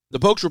The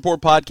Pokes Report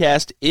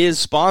podcast is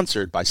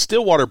sponsored by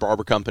Stillwater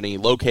Barber Company,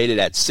 located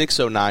at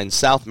 609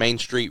 South Main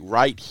Street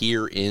right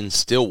here in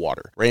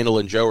Stillwater. Randall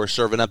and Joe are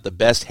serving up the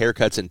best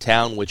haircuts in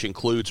town, which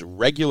includes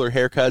regular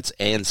haircuts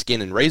and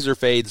skin and razor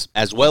fades,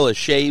 as well as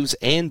shaves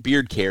and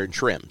beard care and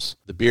trims.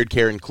 The beard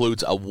care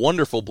includes a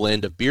wonderful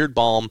blend of beard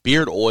balm,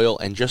 beard oil,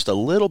 and just a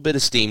little bit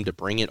of steam to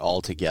bring it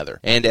all together.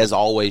 And as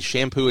always,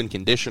 shampoo and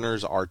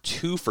conditioners are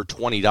 2 for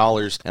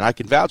 $20, and I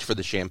can vouch for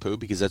the shampoo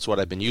because that's what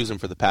I've been using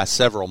for the past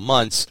several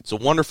months. It's a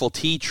wonderful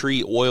tea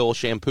tree oil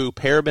shampoo,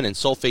 paraben and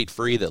sulfate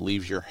free, that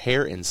leaves your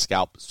hair and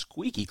scalp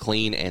squeaky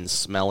clean and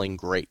smelling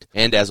great.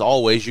 And as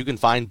always, you can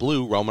find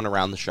Blue roaming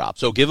around the shop.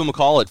 So give them a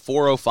call at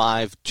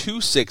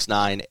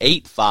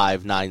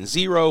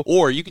 405-269-8590,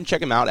 or you can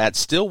check them out at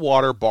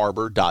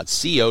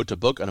stillwaterbarber.co to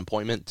book an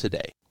appointment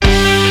today.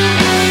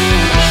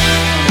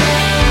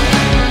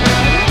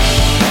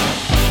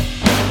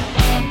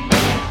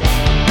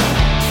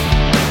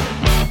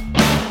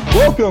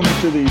 Welcome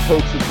to the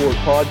Pokes Report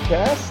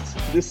podcast.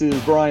 This is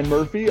Brian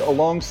Murphy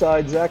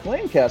alongside Zach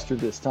Lancaster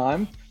this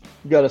time.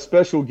 We've got a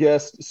special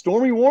guest,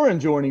 Storme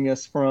Warren, joining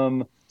us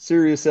from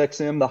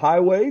SiriusXM The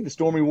Highway, the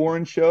Storme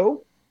Warren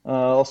Show.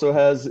 Also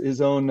has his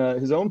own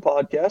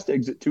podcast,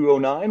 Exit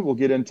 209. We'll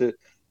get into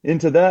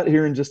that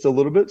here in just a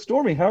little bit.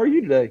 Storme, how are you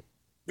today?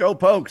 Go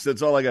Pokes.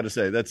 That's all I got to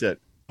say. That's it.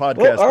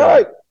 Podcast. Well, all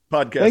right.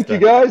 Podcast. Thank you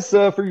guys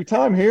for your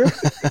time here.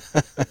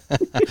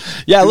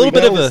 Yeah, a little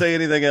bit of a say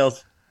anything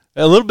else.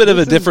 A little bit of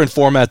a different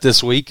format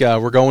this week.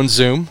 We're going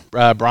Zoom.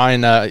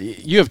 Brian,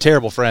 you have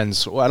terrible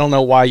friends. I don't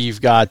know why you've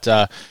got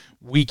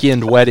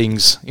weekend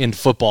weddings in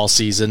football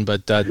season,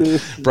 but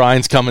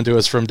Brian's coming to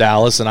us from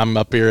Dallas, and I'm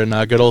up here in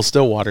good old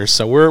Stillwater.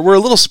 So we're a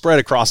little spread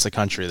across the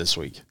country this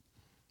week.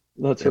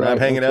 That's and right. I'm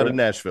hanging out in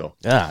Nashville.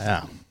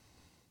 Yeah.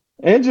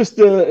 And just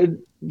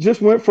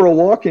went for a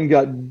walk and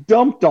got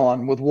dumped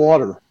on with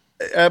water.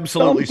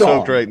 Absolutely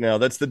soaked right now.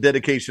 That's the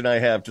dedication I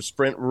have, to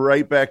sprint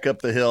right back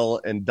up the hill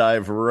and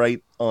dive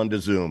right onto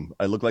Zoom.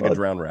 I look like a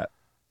drowned rat.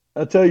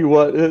 I tell you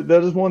what,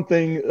 that is one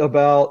thing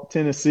about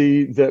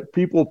Tennessee that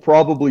people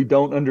probably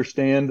don't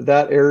understand,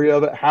 that area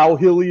of it, how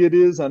hilly it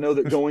is. I know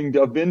that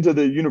I've been to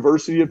the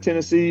University of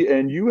Tennessee,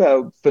 and you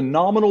have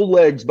phenomenal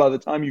legs by the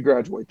time you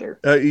graduate there.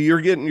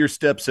 You're getting your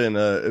steps in.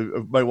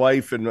 My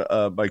wife and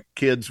my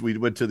kids, we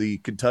went to the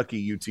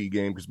Kentucky UT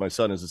game because my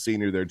son is a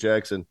senior there,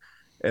 Jackson.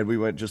 And we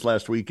went just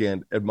last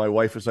weekend, and my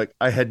wife was like,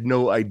 I had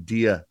no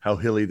idea how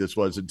hilly this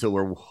was until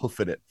we're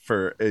wolfing it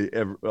for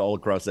all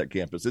across that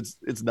campus.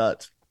 It's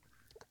nuts.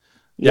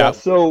 Yeah.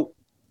 So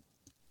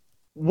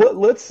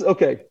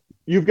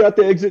you've got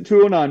the Exit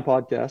 209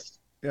 podcast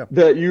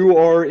that you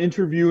are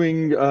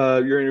interviewing.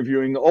 You're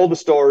interviewing all the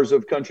stars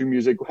of country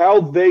music,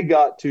 how they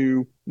got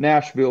to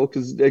Nashville,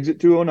 because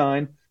Exit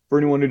 209, for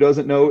anyone who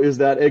doesn't know, is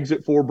that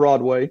exit for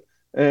Broadway.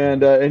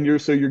 And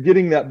you're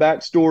getting that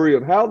backstory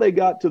of how they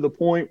got to the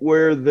point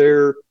where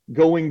they're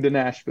going to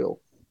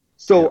Nashville.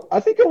 So I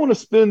think I want to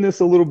spin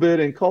this a little bit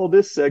and call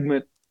this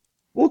segment,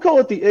 we'll call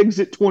it the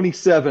Exit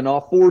 27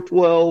 off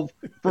 412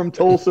 from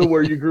Tulsa,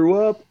 where you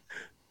grew up.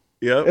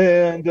 Yeah.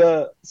 And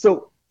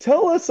so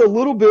tell us a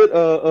little bit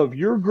of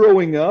your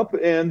growing up,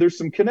 and there's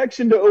some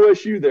connection to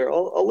OSU there.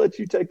 I'll let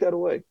you take that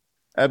away.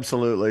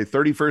 Absolutely.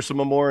 31st and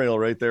Memorial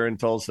right there in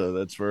Tulsa.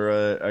 That's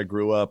where I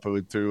grew up. I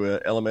went through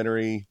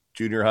elementary,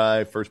 junior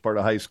high, first part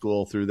of high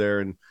school through there.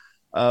 And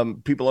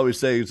people always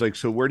say, it's like,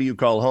 so where do you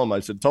call home? I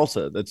said,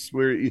 Tulsa. That's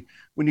where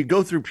when you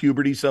go through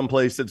puberty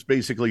someplace, that's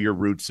basically your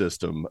root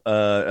system.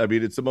 I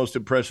mean, it's the most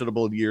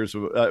impressionable years.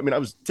 I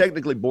was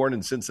technically born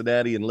in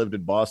Cincinnati and lived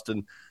in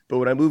Boston, but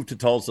when I moved to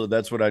Tulsa,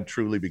 that's when I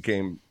truly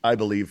became, I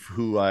believe,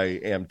 who I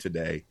am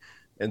today.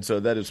 And so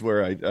that is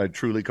where I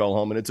truly call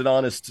home. And it's an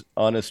honest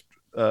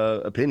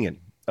opinion.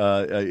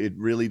 It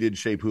really did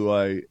shape who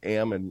I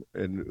am and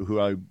who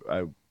I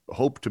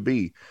hope to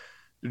be.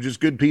 They're just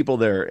good people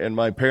there. And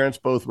my parents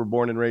both were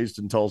born and raised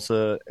in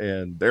Tulsa,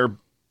 and their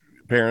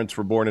parents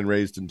were born and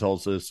raised in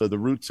Tulsa. So the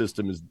root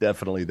system is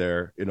definitely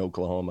there in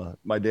Oklahoma.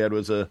 My dad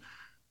was a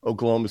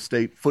Oklahoma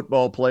State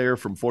football player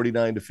from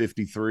 49 to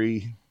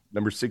 53.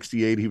 Number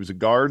 68, he was a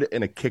guard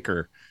and a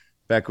kicker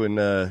back when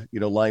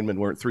linemen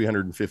weren't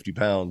 350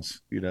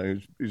 pounds.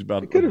 He's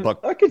about a buck.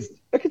 I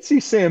could see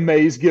Sam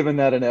Mays giving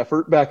that an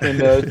effort back in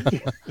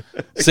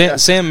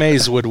Sam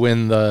Mays would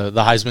win the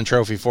Heisman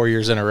Trophy 4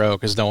 years in a row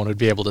because no one would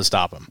be able to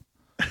stop him.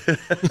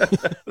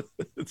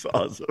 It's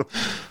awesome.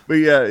 But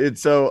yeah,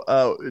 it's so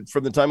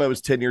from the time I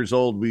was 10 years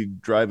old, we'd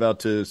drive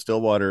out to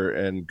Stillwater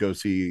and go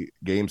see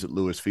games at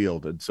Lewis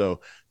Field. And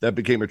so that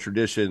became a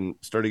tradition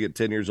starting at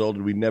 10 years old,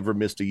 and we never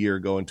missed a year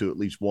going to at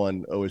least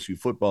one OSU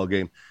football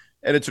game.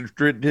 And it's a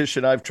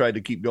tradition I've tried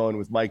to keep going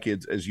with my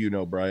kids, as you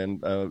know,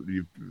 Brian.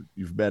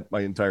 You've met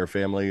my entire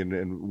family,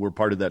 and we're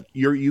part of that.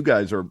 You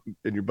guys are,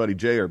 and your buddy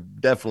Jay are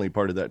definitely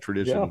part of that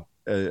tradition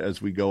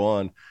as we go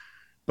on.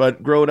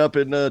 But growing up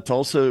in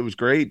Tulsa, it was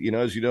great.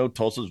 As you know,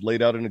 Tulsa's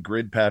laid out in a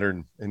grid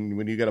pattern. And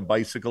when you got a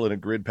bicycle in a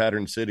grid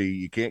pattern city,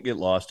 you can't get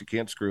lost. You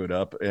can't screw it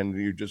up. And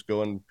you're just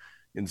going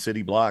in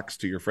city blocks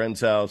to your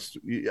friend's house.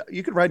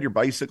 You could ride your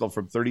bicycle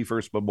from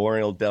 31st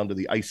Memorial down to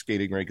the ice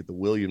skating rink at the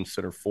Williams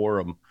Center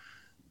Forum.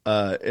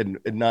 and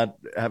not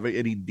having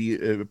any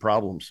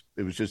problems.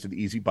 It was just an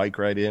easy bike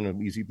ride in,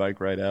 an easy bike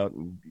ride out.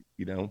 And,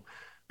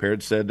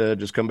 parents said,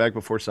 just come back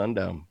before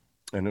sundown.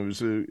 And it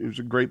was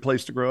a great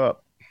place to grow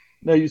up.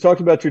 Now, you talked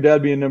about your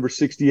dad being number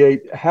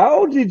 68.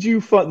 How did you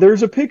find,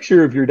 there's a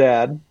picture of your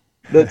dad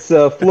that's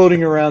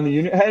floating around the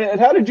unit. And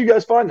how did you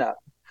guys find that?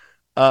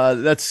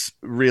 That's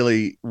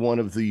really one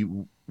of the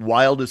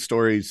wildest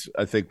stories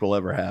I think we'll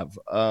ever have.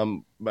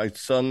 My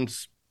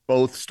sons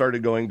both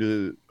started going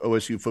to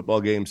OSU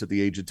football games at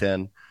the age of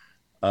 10.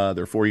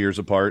 They're 4 years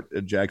apart.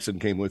 Jackson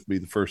came with me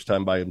the first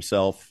time by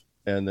himself.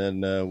 And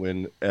then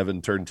when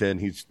Evan turned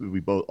 10,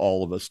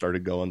 all of us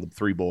started going, the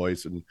three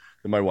boys, and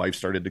then my wife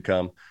started to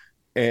come.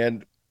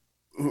 And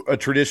a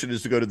tradition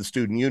is to go to the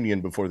student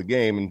union before the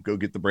game and go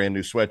get the brand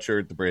new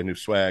sweatshirt, the brand new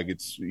swag.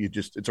 It's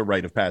a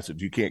rite of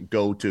passage. You can't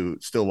go to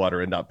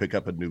Stillwater and not pick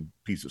up a new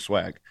piece of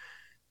swag.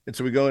 And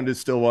so we go into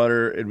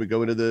Stillwater and we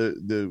go into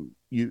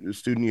the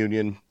student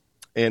union,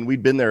 and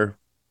we'd been there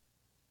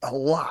a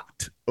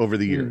lot over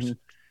the years. Mm-hmm.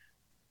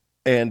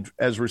 And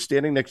as we're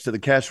standing next to the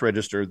cash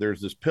register,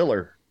 there's this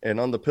pillar, and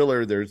on the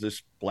pillar, there's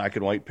this black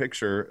and white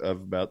picture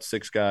of about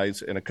 6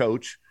 guys and a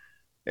coach,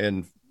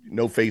 and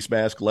no face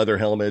mask, leather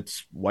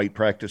helmets, white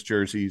practice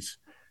jerseys.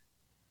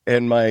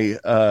 And my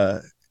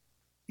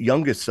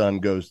youngest son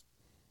goes,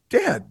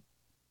 "Dad,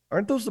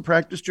 aren't those the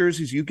practice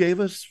jerseys you gave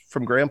us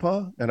from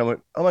Grandpa?" And I went,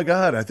 "Oh my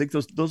God, I think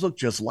those look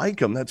just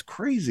like him. That's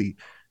crazy."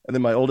 And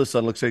then my oldest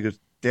son looks at me and goes,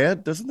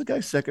 "Dad, doesn't the guy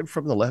second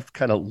from the left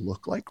kind of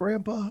look like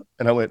Grandpa?"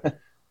 And I went,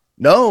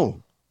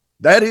 "No,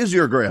 that is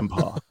your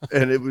grandpa."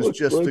 And it was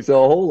looks a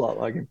whole lot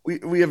like him.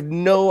 We have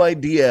no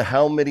idea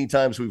how many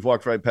times we've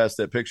walked right past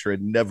that picture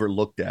and never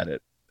looked at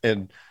it.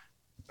 And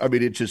I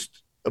mean, it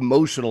just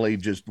emotionally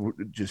just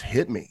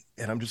hit me.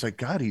 And I'm just like,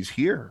 God, he's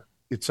here.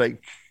 It's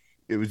like,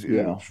 it was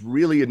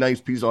really a nice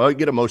piece. I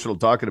get emotional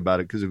talking about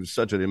it because it was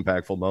such an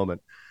impactful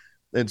moment.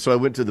 And so I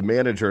went to the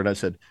manager and I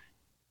said,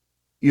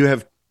 "You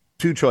have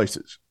 2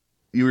 choices.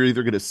 You are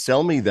either going to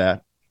sell me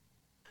that,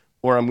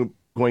 or I'm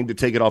going to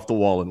take it off the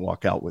wall and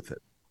walk out with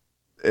it."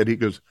 And he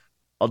goes,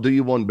 "I'll do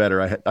you one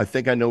better. I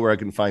think I know where I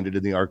can find it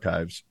in the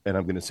archives, and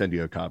I'm going to send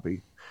you a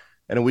copy."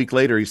 And a week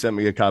later, he sent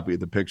me a copy of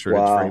the picture.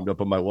 Wow. It's framed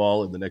up on my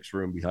wall in the next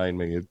room behind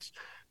me. It's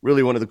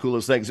really one of the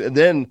coolest things. And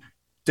then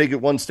take it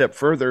one step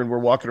further, and we're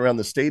walking around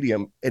the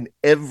stadium, and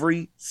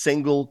every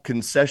single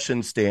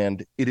concession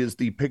stand, it is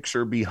the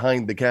picture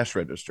behind the cash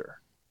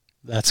register.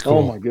 That's cool.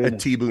 Oh my goodness. At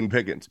T. Boone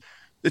Pickens.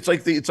 It's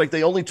like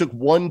they only took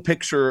one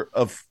picture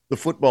of the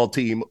football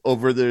team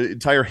over the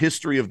entire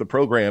history of the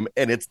program,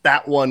 and it's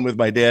that one with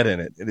my dad in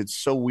it. And it's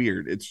so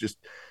weird. I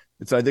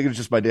think it's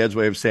just my dad's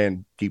way of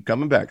saying, "Keep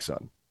coming back,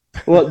 son."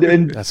 Well,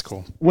 and that's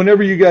cool.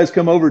 Whenever you guys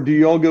come over, do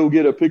you all go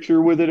get a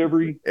picture with it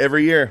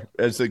every year?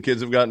 As the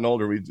kids have gotten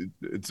older,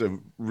 it's a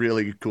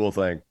really cool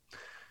thing.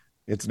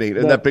 It's neat.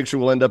 And that picture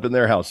will end up in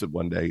their house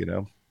one day,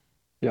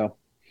 Yeah.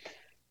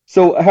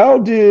 So how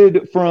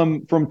did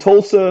from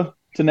Tulsa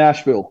to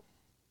Nashville?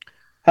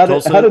 How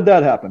did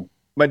that happen?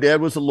 My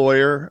dad was a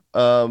lawyer,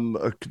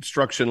 a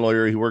construction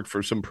lawyer. He worked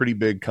for some pretty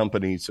big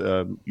companies,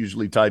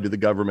 usually tied to the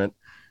government,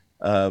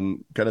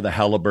 kind of the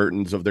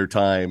Halliburtons of their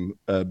time,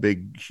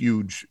 big,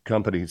 huge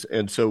companies.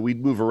 And so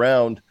we'd move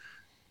around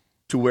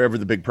to wherever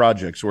the big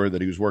projects were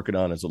that he was working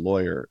on as a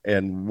lawyer.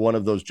 And one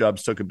of those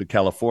jobs took him to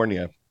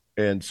California.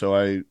 And so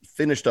I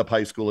finished up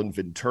high school in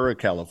Ventura,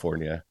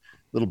 California,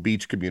 little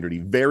beach community,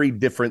 very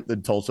different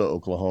than Tulsa,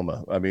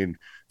 Oklahoma. I mean,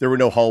 there were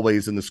no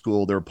hallways in the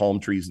school. There were palm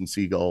trees and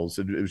seagulls.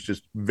 It was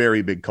just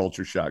very big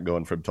culture shock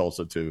going from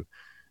Tulsa to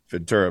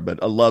Ventura,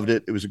 but I loved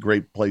it. It was a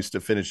great place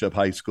to finish up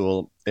high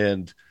school.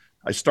 And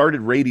I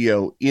started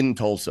radio in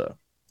Tulsa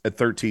at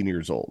 13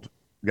 years old.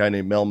 A guy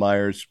named Mel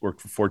Myers worked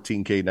for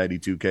 14K,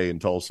 92K in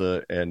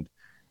Tulsa. And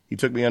he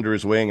took me under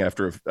his wing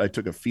after I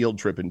took a field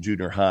trip in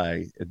junior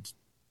high. And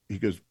he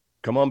goes,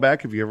 "Come on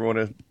back if you ever want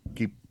to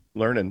keep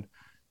learning."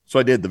 So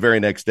I did the very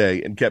next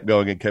day and kept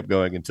going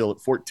until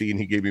at 14,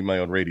 he gave me my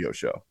own radio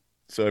show.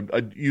 So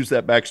I used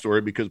that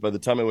backstory because by the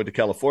time I went to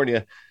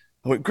California,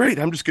 I went, great,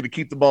 I'm just going to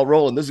keep the ball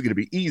rolling. This is going to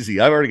be easy.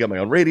 I've already got my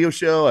own radio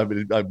show.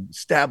 I'm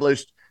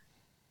established.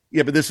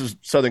 Yeah, but this is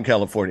Southern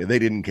California. They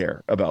didn't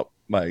care about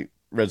my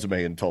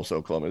resume in Tulsa,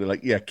 Oklahoma. They're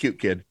like, yeah, cute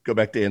kid. Go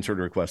back to answering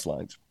request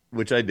lines,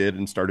 which I did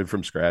and started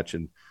from scratch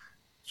and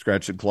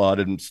clawed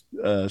and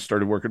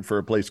started working for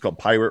a place called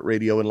Pirate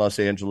Radio in Los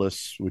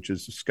Angeles, which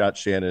is a Scott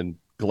Shannon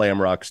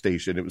glam rock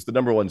station. It was the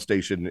number 1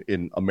 station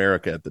in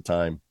America at the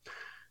time,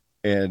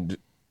 and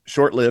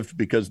short-lived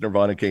because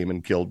Nirvana came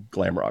and killed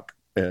glam rock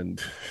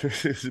and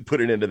put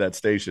it into that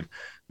station.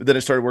 But then I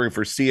started working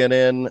for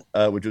CNN,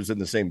 which was in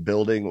the same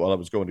building while I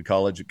was going to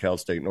college at Cal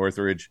State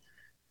Northridge.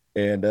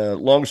 And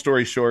long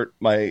story short,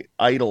 my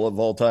idol of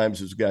all times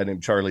is a guy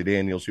named Charlie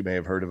Daniels. You may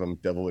have heard of him.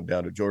 Devil Went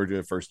Down to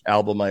Georgia, first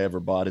album I ever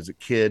bought as a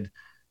kid.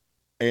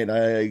 And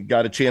I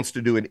got a chance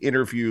to do an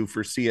interview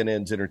for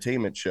CNN's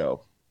entertainment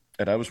show.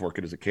 And I was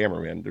working as a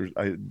cameraman.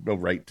 I had no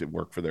right to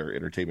work for their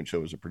entertainment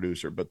show as a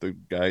producer, but the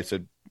guy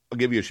said, "I'll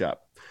give you a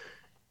shot."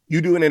 You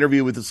do an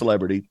interview with a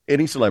celebrity,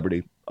 any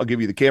celebrity. I'll give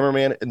you the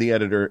cameraman and the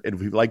editor. And if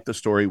we like the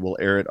story, we'll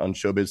air it on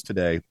Showbiz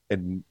Today.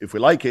 And if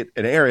we like it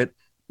and air it,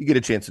 you get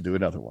a chance to do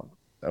another one.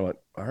 I went,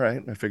 all right.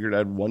 I figured I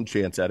had one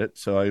chance at it.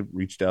 So I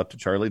reached out to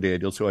Charlie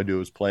Daniels, who I knew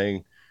was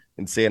playing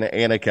in Santa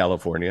Ana,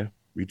 California.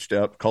 Reached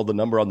out, called the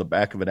number on the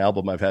back of an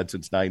album I've had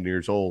since 9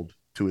 years old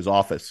to his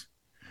office,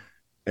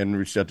 and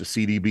reached out to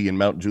CDB in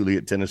Mount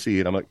Juliet, Tennessee.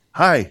 And I'm like,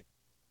 hi,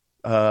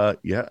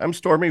 yeah, I'm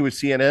Stormy with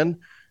CNN.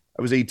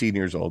 I was 18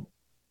 years old.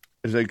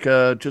 I was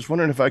like, just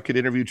wondering if I could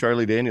interview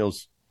Charlie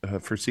Daniels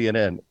for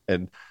CNN.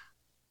 And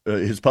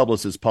his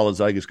publicist, Paula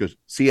Zygas, goes,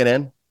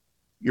 CNN?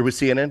 You're with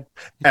CNN?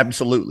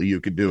 Absolutely,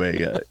 you could do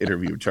a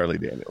interview with Charlie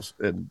Daniels.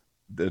 And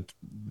the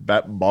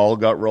ball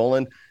got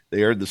rolling.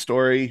 They aired the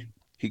story.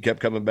 He kept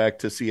coming back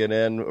to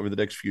CNN over the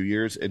next few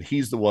years, and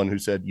he's the one who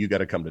said, you got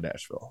to come to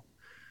Nashville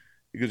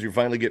because you're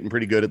finally getting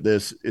pretty good at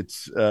this.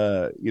 It's,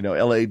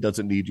 LA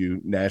doesn't need you.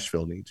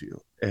 Nashville needs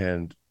you.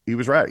 And he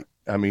was right.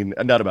 I mean,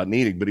 not about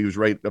needing, but he was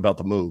right about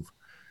the move.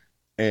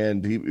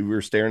 And we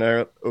were staring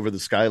out over the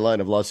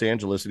skyline of Los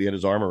Angeles, and he had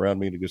his arm around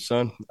me, and he goes,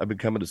 son, I've been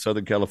coming to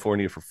Southern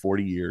California for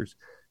 40 years.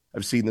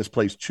 I've seen this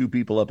place chew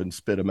people up and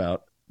spit them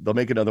out. They'll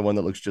make another one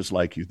that looks just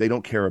like you. They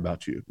don't care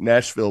about you.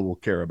 Nashville will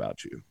care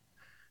about you.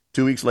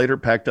 2 weeks later,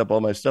 packed up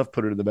all my stuff,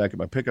 put it in the back of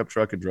my pickup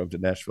truck, and drove to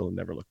Nashville and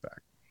never looked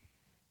back.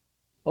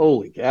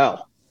 Holy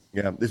cow.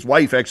 Yeah. His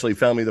wife actually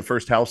found me the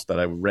first house that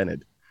I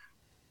rented,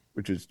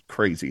 which is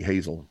crazy.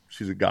 Hazel.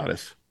 She's a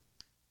goddess.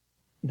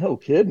 No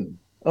kidding.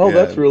 Oh, yeah.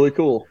 That's really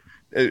cool.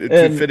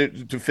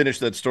 To finish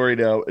that story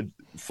now,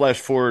 flash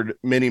forward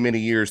many, many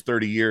years,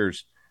 30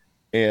 years,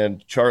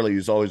 and Charlie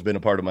has always been a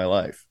part of my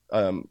life.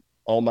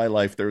 All my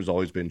life, there's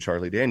always been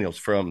Charlie Daniels.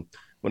 From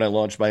when I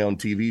launched my own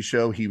TV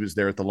show, he was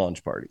there at the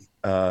launch party.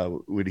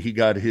 When he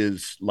got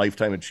his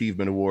Lifetime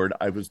Achievement Award,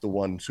 I was the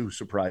one who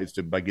surprised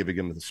him by giving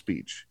him the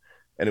speech.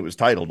 And it was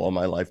titled, All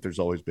My Life, There's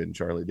Always Been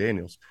Charlie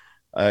Daniels.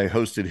 I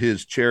hosted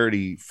his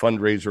charity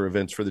fundraiser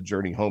events for the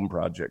Journey Home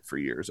Project for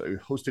years. I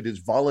hosted his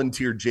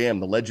volunteer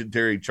jam, the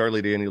legendary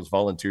Charlie Daniels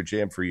volunteer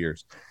jam, for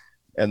years.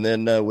 And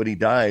then when he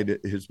died,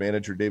 his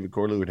manager, David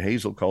Corlew, and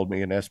Hazel called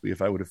me and asked me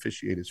if I would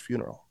officiate his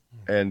funeral.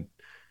 And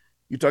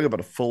you talk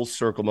about a full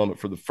circle moment.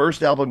 For the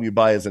first album you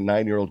buy as a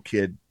 9-year-old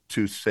kid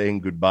to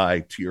saying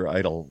goodbye to your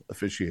idol,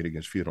 officiating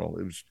his funeral.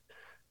 It was,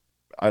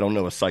 I don't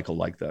know, a cycle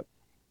like that.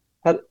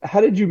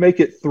 How did you make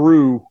it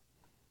through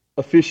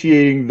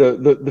officiating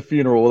the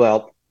funeral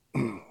without?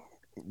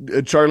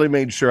 Charlie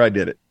made sure I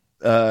did it.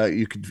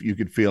 You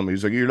could feel me.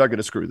 He's like, you're not going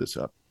to screw this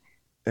up.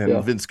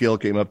 And Vince Gill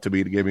came up to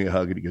me to give me a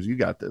hug, and he goes, you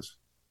got this.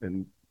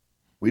 And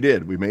we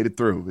did. We made it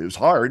through. It was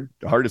hard,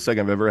 the hardest thing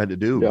I've ever had to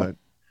do,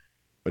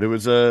 but it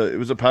was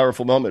a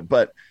powerful moment.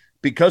 But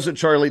because of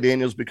Charlie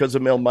Daniels, because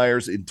of Mel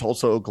Myers in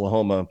Tulsa,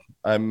 Oklahoma,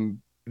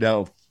 I'm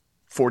now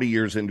 40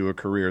 years into a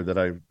career that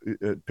I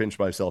pinch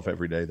myself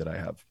every day that I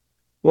have.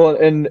 Well,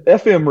 and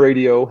FM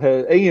radio,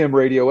 AM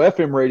radio,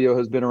 FM radio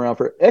has been around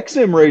for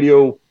XM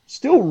radio,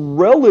 still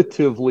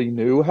relatively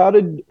new. How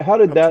did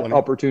that 20.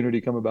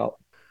 Opportunity come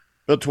about?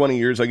 About 20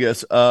 years, I guess.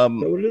 Is that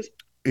what it is?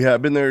 Yeah,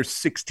 I've been there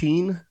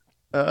 16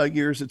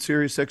 years at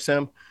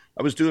SiriusXM.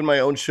 I was doing my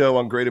own show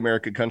on Great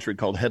American Country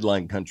called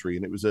Headline Country,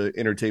 and it was an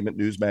entertainment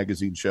news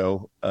magazine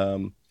show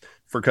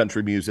for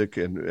country music.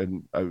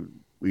 And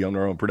we own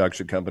our own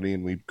production company,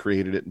 and we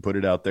created it and put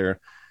it out there.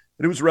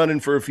 And it was running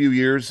for a few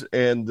years,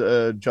 and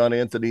John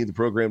Anthony, the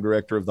program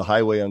director of The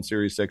Highway on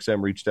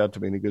SiriusXM, reached out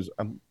to me, and he goes,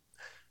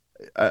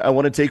 I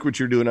want to take what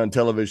you're doing on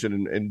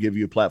television and give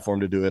you a platform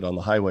to do it on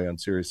The Highway on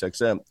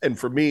SiriusXM. And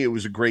for me, it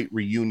was a great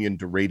reunion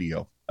to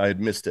radio. I had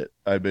missed it.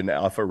 I'd been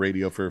off of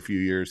radio for a few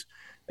years.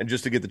 And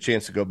just to get the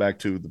chance to go back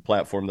to the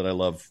platform that I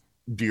love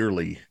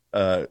dearly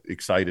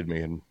excited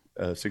me. And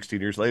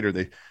 16 years later,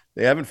 they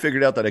haven't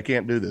figured out that I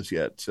can't do this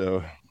yet.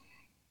 So,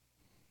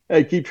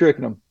 hey, keep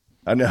tricking them.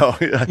 I know.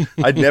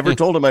 I'd never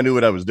told them I knew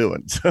what I was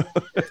doing. So.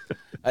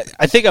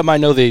 I think I might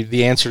know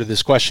the answer to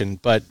this question,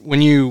 but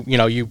when you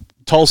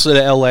Tulsa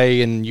to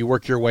LA and you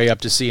work your way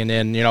up to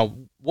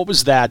CNN, what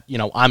was that,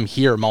 I'm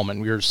here moment?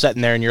 We were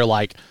sitting there and you're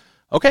like,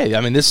 okay, I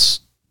mean,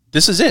 this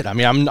is it. I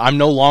mean, I'm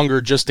no longer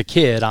just a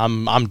kid.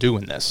 I'm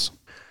doing this.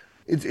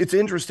 It's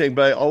interesting,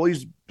 but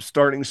always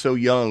starting so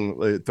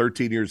young,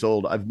 13 years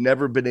old, I've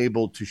never been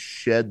able to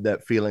shed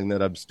that feeling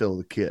that I'm still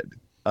a kid.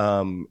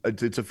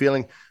 It's a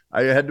feeling.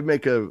 I had to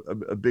make a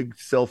big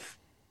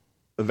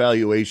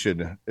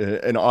self-evaluation,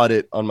 an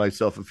audit on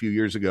myself a few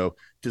years ago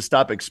to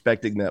stop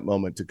expecting that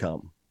moment to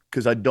come,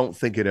 because I don't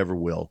think it ever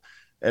will.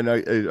 And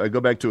I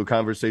go back to a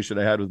conversation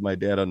I had with my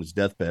dad on his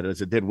deathbed. I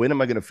said, Dad, when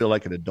am I going to feel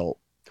like an adult?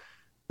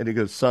 And he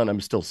goes, son,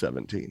 I'm still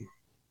 17.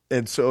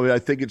 And so I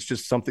think it's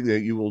just something that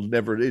you will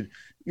never,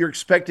 you're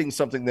expecting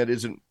something that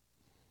isn't,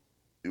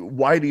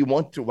 why do you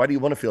want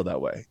to feel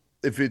that way?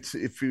 If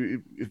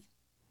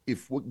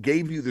what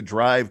gave you the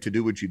drive to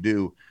do what you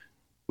do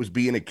was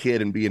being a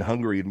kid and being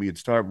hungry and being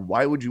starved,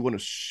 why would you want to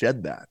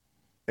shed that?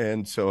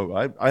 And so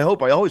I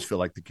hope I always feel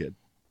like the kid.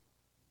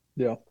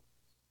 Yeah.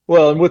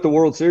 Well, and with the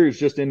World Series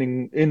just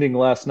ending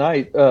last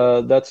night,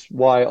 that's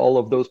why all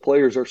of those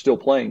players are still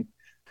playing.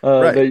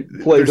 Right. They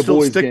play There's the still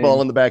boys' stickball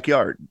game. in the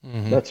backyard.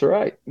 Mm-hmm. That's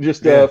right.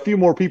 Just a few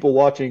more people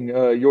watching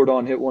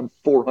Jordan hit one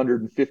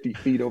 450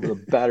 feet over the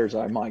batter's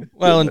eye. My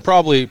well, goodness.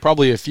 and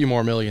probably a few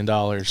more $1 million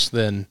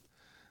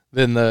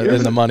than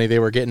the money they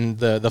were getting,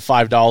 the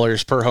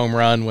 $5 per home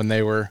run when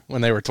they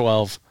were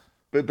 12.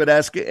 But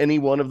ask any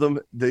one of them,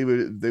 they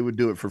would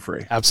do it for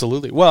free.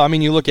 Absolutely. Well, I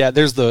mean, you look at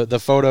there's the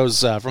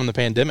photos from the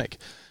pandemic.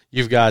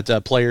 You've got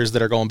players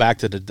that are going back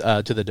to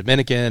the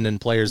Dominican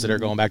and players that are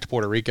going back to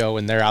Puerto Rico,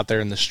 and they're out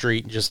there in the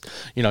street just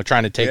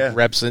trying to take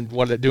reps and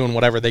doing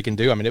whatever they can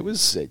do. I mean, it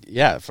was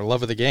for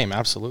love of the game,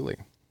 absolutely.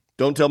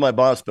 Don't tell my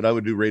boss, but I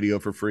would do radio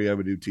for free. I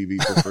would do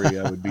TV for free.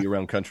 I would be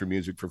around country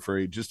music for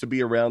free, just to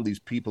be around these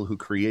people who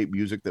create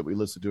music that we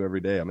listen to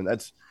every day. I mean,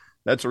 that's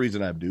the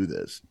reason I do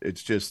this.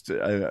 It's just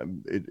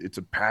it's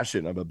a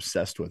passion. I'm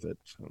obsessed with it.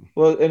 So.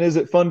 Well, and is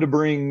it fun to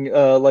bring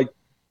like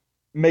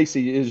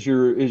Macy is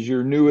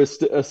your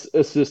newest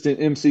assistant?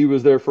 MC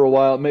was there for a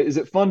while. Is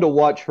it fun to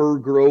watch her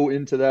grow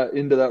into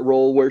that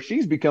role where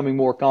she's becoming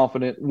more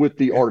confident with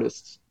the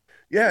artists?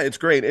 Yeah, it's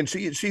great. And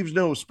she's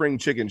no spring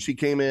chicken. She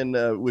came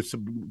in with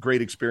some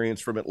great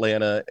experience from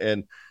Atlanta,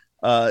 and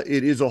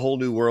it is a whole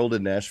new world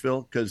in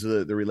Nashville because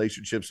the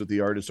relationships with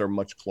the artists are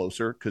much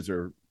closer because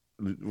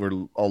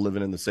we're all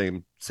living in the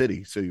same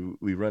city. So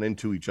we run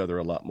into each other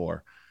a lot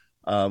more.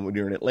 When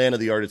you're in Atlanta,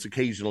 the artists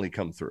occasionally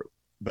come through,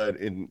 but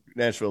in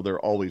Nashville, they're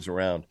always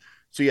around.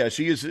 So yeah,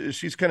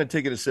 she's kind of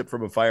taking a sip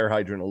from a fire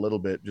hydrant a little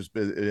bit, just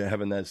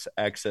having that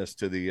access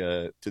to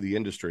the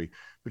industry.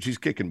 But she's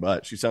kicking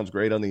butt. She sounds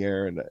great on the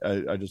air, and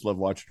I just love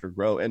watching her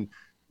grow. And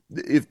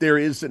if there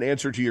is an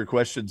answer to your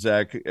question,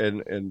 Zach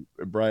and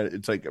Brian,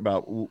 it's like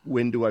about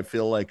when do I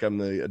feel like I'm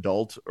the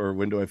adult, or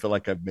when do I feel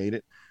like I've made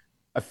it?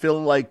 I feel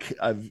like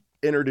I've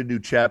entered a new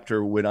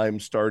chapter when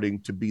I'm starting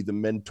to be the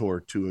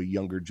mentor to a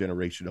younger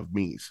generation of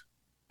me's.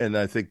 And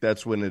I think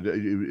that's when it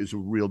is a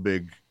real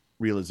big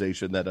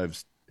realization that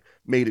I've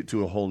made it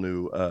to a whole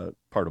new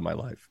part of my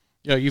life.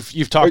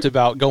 You've talked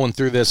about going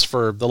through this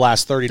for the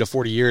last 30 to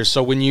 40 years.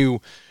 So when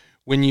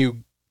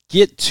you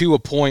get to a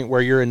point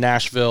where you're in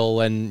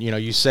Nashville and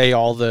you say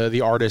all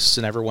the artists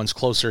and everyone's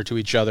closer to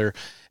each other,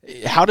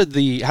 how did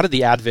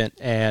the advent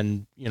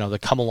and the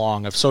come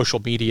along of social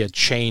media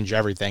change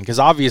everything? Because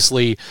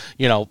obviously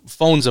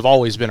phones have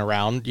always been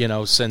around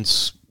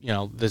since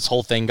this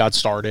whole thing got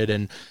started,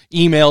 and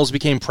emails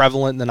became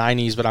prevalent in the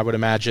 90s. But I would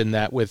imagine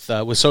that with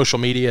social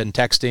media and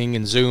texting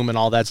and Zoom and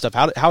all that stuff,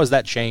 how has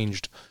that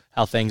changed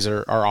how things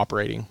are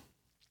operating?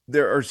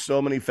 There are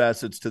so many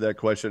facets to that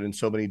question and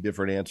so many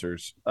different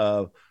answers.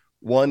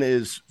 One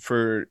is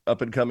for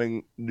up and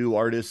coming new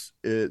artists,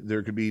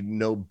 there could be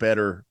no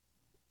better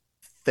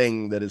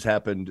thing that has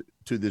happened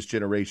to this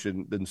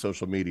generation than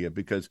social media,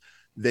 because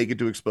they get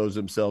to expose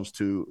themselves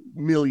to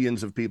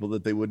millions of people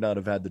that they would not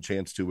have had the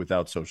chance to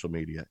without social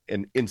media,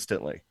 and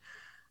instantly.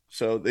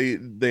 So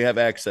they have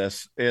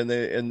access, and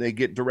they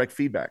get direct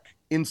feedback,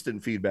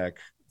 instant feedback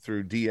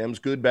through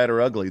DMs, good, bad,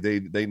 or ugly.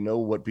 They know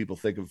what people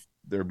think of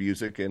their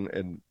music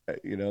and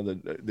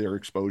their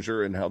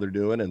exposure and how they're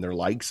doing and their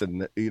likes,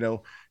 and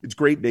it's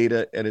great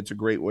data, and it's a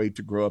great way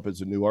to grow up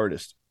as a new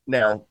artist.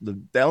 Now, the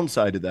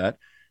downside of that,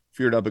 if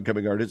you're an up and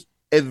coming artist,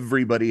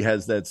 everybody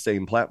has that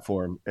same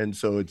platform, and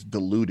so it's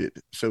diluted.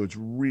 So it's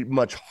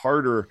much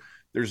harder.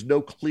 There's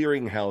no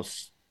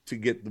clearinghouse to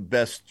get the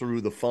best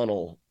through the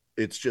funnel.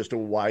 It's just a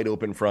wide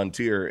open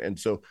frontier, and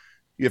so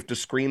you have to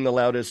scream the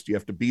loudest. You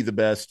have to be the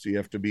best. You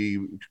have to be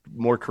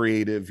more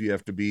creative. You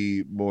have to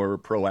be more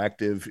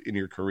proactive in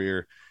your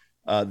career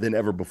than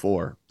ever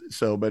before.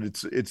 So, but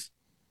it's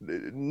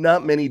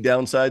not many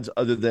downsides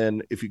other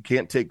than if you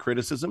can't take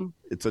criticism,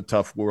 it's a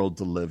tough world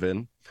to live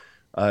in.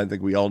 I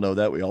think we all know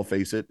that. We all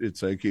face it.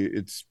 It's like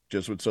it's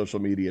just what social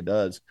media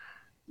does.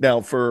 Now,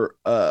 for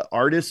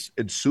artists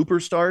and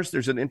superstars,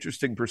 there's an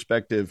interesting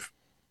perspective.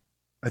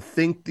 I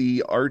think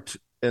the art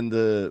and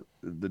the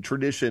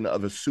tradition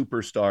of a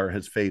superstar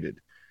has faded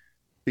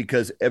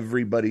because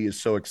everybody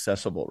is so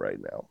accessible right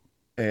now.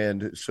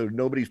 And so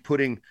nobody's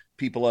putting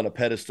people on a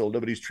pedestal.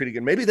 Nobody's treating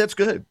it. Maybe that's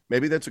good.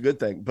 Maybe that's a good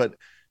thing. But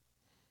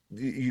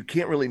you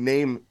can't really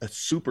name a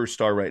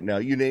superstar right now.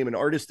 You name an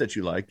artist that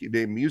you like, you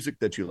name music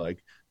that you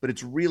like, but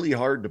it's really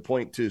hard to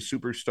point to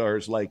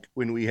superstars like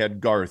when we had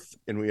Garth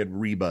and we had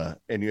Reba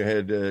and you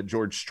had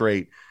George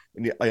Strait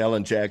and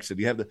Alan Jackson.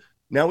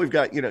 Now we've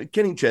got,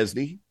 Kenny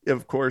Chesney,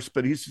 of course,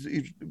 but he's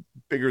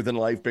bigger than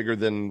life, bigger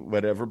than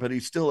whatever, but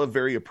he's still a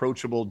very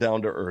approachable,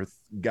 down-to-earth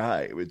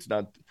guy. It's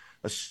not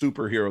a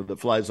superhero that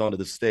flies onto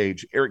the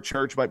stage. Eric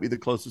Church might be the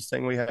closest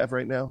thing we have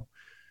right now,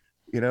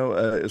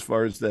 as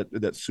far as that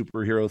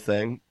superhero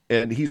thing.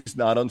 And he's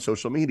not on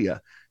social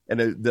media,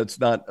 and that's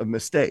not a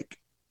mistake.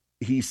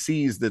 He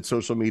sees that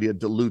social media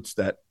dilutes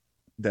that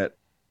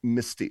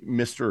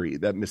mystery,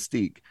 that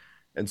mystique.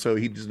 And so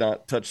he does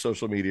not touch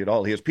social media at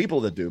all. He has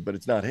people that do, but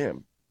it's not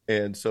him.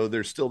 And so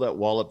there's still that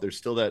wallop. There's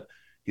still that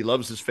he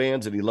loves his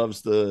fans and he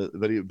loves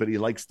but he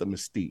likes the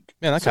mystique.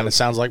 Man, that kind of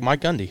sounds like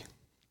Mike Gundy.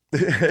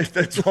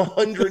 That's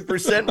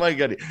 100% Mike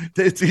Gundy.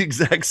 It's the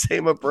exact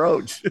same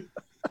approach.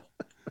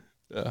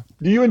 Yeah.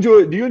 Do you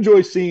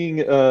enjoy seeing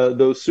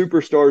those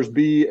superstars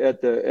be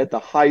at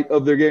the height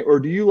of their game, or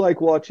do you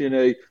like watching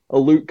a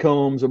Luke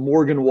Combs, a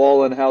Morgan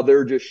Wallen, how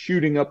they're just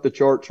shooting up the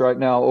charts right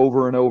now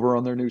over and over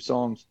on their new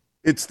songs?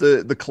 It's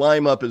the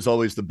climb up is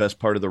always the best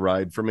part of the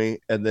ride for me,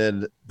 and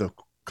then the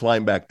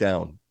climb back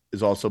down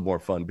is also more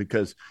fun,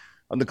 because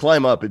on the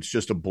climb up it's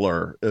just a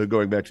blur.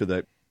 Going back to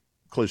that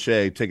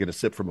cliche, taking a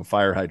sip from a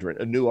fire hydrant,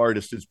 a new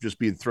artist is just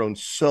being thrown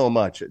so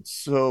much. It's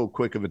so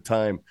quick of a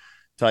time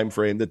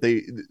frame that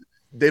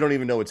they don't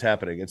even know what's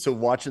happening. And so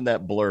watching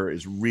that blur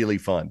is really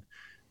fun.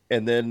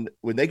 And then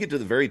when they get to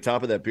the very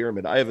top of that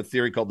pyramid, I have a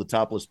theory called the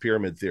topless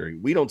pyramid theory.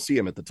 We don't see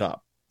them at the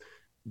top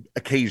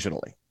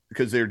occasionally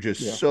because they're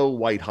just so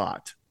white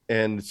hot.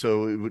 And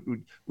so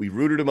we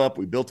rooted them up,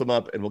 we built them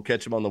up, and we'll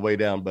catch them on the way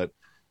down. But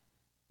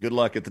good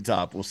luck at the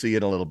top. We'll see you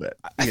in a little bit.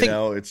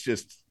 It's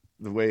just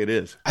the way it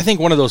is. I think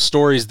one of those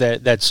stories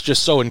that's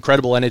just so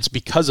incredible, and it's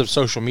because of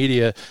social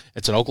media.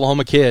 It's an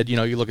Oklahoma kid.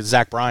 You look at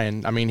Zach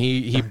Bryan. I mean,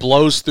 he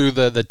blows through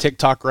the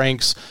TikTok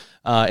ranks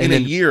in a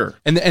year,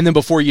 and then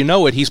before you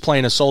know it, he's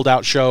playing a sold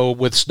out show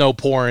with snow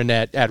pouring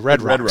at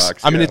Red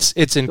Rocks. I mean,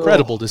 it's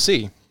incredible to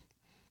see.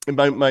 And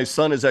my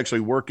son is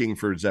actually working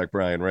for Zach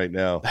Bryan right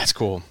now. That's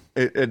cool.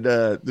 And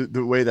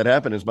the way that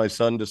happened is my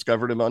son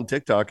discovered him on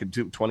TikTok in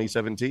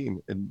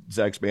 2017, and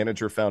Zach's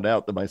manager found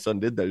out that my son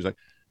did that. He's like,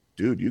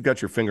 dude, you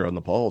got your finger on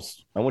the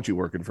pulse. I want you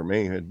working for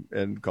me,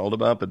 and called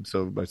him up. And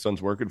so my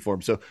son's working for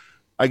him. So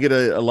I get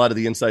a lot of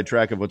the inside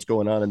track of what's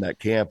going on in that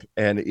camp,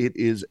 and it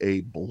is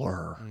a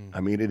blur. I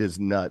mean, it is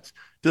nuts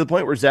to the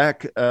point where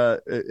Zach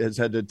has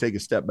had to take a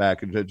step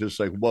back and just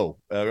like, whoa,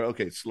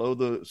 okay, slow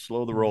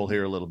the roll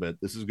here a little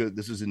bit. This is good.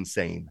 This is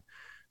insane.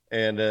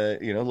 And, a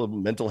little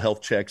mental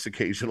health checks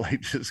occasionally,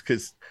 just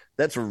because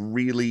that's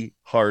really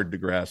hard to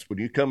grasp. When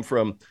you come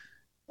from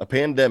a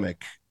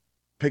pandemic,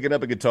 picking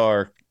up a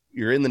guitar,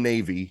 you're in the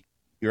Navy,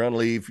 you're on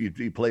leave,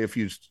 you play a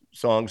few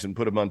songs and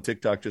put them on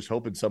TikTok, just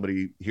hoping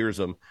somebody hears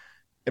them.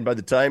 And by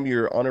the time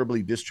you're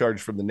honorably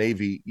discharged from the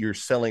Navy, you're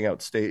selling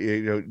out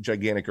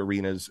gigantic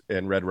arenas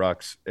and Red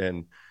Rocks.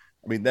 And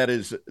I mean,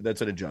 that's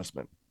an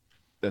adjustment.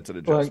 That's an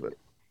adjustment. Well,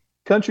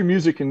 country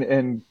music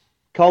and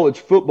college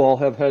football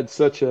have had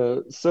such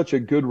a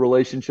good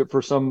relationship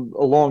for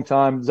a long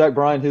time. Zach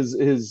Bryan,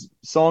 his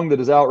song that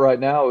is out right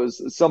now is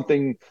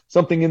something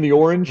in the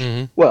orange.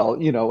 Mm-hmm. Well,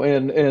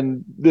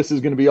 and this is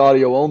going to be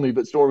audio only,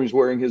 but Stormy's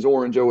wearing his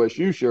orange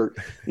OSU shirt,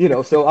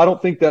 so I don't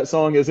think that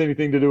song has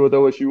anything to do with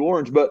OSU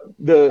orange, but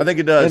I think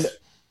it does.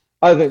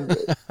 I think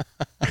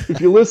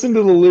if you listen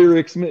to the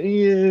lyrics,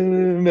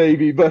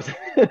 maybe, but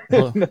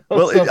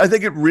I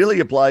think it really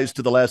applies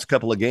to the last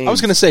couple of games. I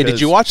was going to say, did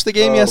you watch the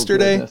game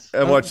yesterday? Goodness.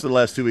 I watched the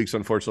last 2 weeks,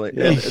 unfortunately.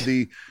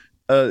 Yeah.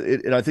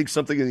 And I think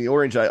something in the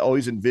orange I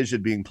always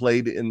envisioned being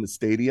played in the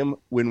stadium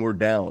when we're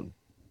down.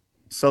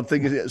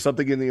 Something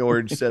in the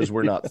orange says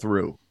we're not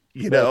through.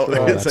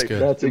 That's like,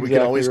 that's we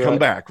can always come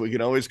back. We can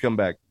always come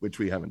back, which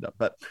we haven't done.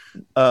 But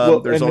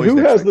there's always. Who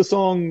has the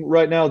song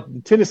right now?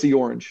 Tennessee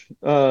Orange.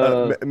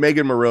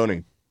 Megan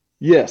Maroney.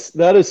 Yes,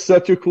 that is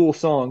such a cool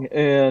song.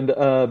 And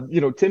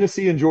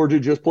Tennessee and Georgia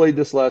just played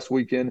this last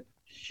weekend.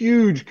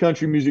 Huge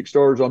country music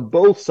stars on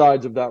both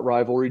sides of that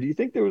rivalry. Do you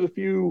think there was a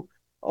few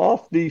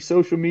off the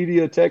social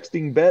media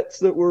texting bets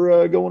that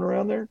were going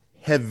around there?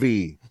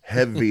 Heavy.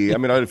 I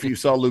mean, if you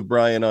saw Luke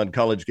Bryan on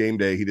College Game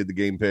Day, he did the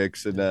game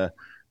picks, and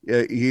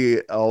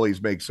he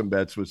always makes some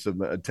bets with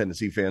some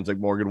Tennessee fans like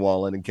Morgan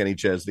Wallen and Kenny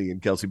Chesney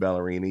and Kelsey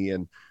Ballerini.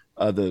 And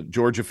the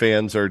Georgia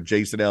fans are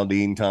Jason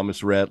Aldean,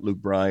 Thomas Rhett, Luke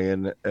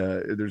Bryan.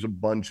 There's a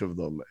bunch of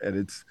them.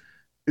 And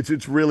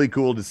it's really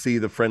cool to see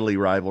the friendly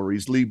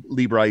rivalries.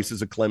 Lee Bryce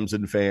is a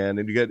Clemson fan,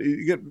 and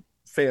you get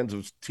fans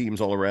of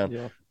teams all around.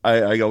 Yeah.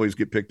 I always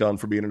get picked on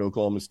for being an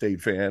Oklahoma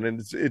State fan, and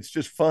it's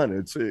just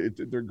fun.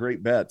 They're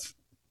great bets.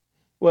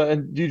 Well,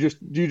 and do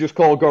you just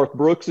call Garth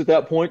Brooks at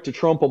that point to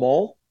trump them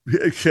all?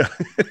 Yeah.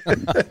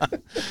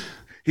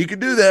 He can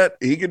do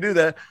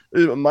that.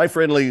 My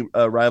friendly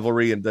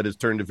rivalry, and that has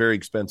turned very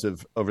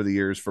expensive over the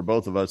years for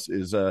both of us,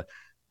 is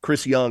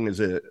Chris Young is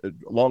a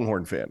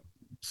Longhorn fan.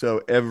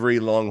 So every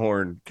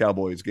Longhorn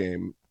Cowboys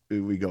game,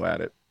 we go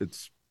at it.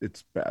 It's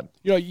bad.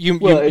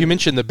 You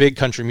mentioned the big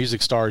country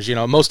music stars.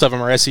 Most of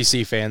them are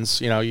SEC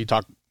fans. You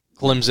talk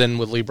Clemson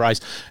with Lee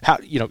Bryce.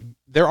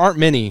 There aren't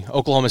many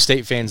Oklahoma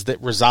State fans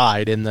that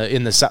reside in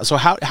the South. So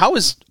how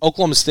is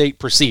Oklahoma State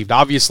perceived?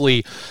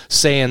 Obviously,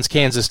 sans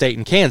Kansas State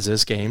and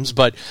Kansas games,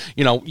 but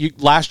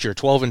last year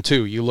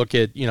 12-2. You look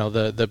at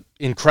the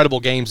incredible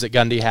games that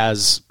Gundy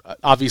has.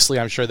 Obviously,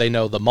 I'm sure they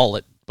know the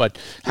mullet, but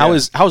how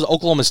is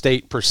Oklahoma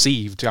State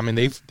perceived? I mean,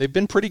 they've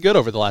been pretty good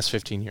over the last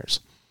 15 years.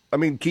 I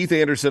mean, Keith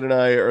Anderson and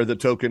I are the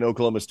token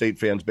Oklahoma State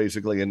fans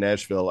basically in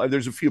Nashville.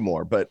 There's a few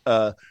more, but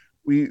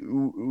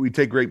we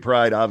take great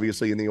pride,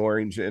 obviously, in the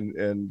orange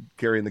and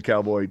carrying the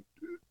Cowboy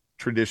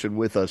tradition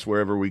with us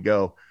wherever we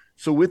go.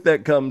 So with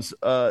that comes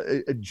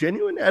a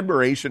genuine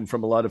admiration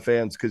from a lot of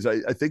fans, because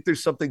I think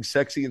there's something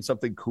sexy and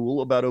something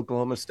cool about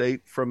Oklahoma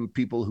State from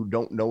people who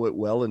don't know it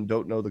well and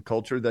don't know the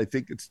culture. I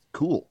think it's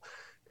cool.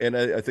 And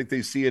I think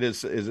they see it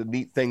as a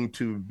neat thing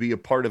to be a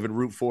part of and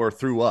root for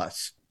through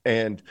us.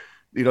 And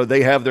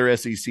they have their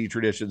SEC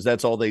traditions.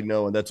 That's all they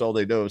know, and that's all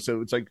they know.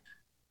 So it's like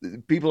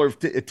people are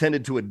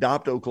tended to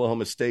adopt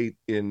Oklahoma State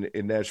in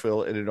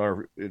Nashville, and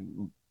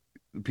in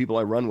people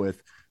I run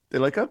with. They're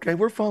like, okay,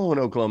 we're following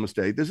Oklahoma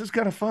State. This is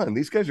kind of fun.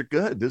 These guys are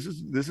good. This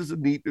is a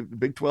neat.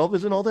 Big 12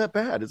 isn't all that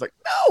bad. It's like,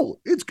 no,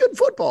 it's good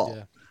football.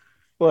 Yeah.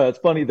 Well, it's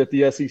funny that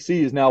the SEC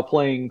is now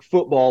playing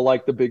football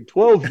like the Big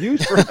 12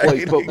 used to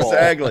play football.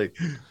 Exactly.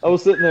 I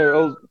was sitting there.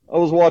 I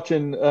was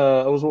watching.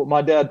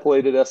 My dad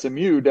played at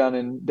SMU down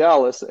in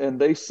Dallas, and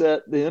they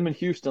set them in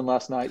Houston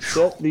last night.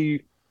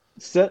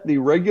 Set the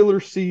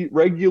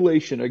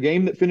regulation, a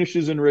game that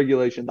finishes in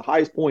regulation, the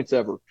highest points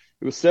ever.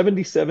 It was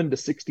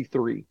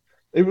 77-63.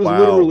 It was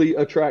literally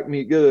a track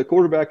meet. The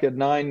quarterback had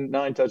nine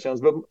touchdowns.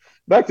 But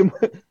back to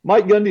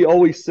Mike Gundy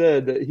always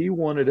said that he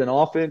wanted an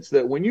offense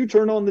that when you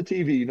turn on the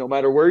TV, no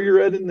matter where you're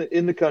at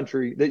in the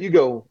country, that you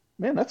go,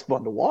 man, that's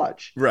fun to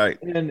watch.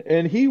 Right.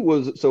 And he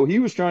was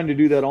trying to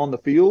do that on the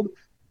field.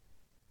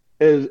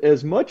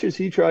 As much as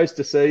he tries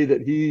to say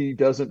that he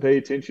doesn't pay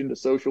attention to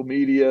social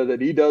media,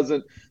 that he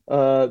doesn't,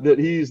 that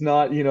he's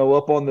not,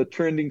 up on the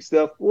trending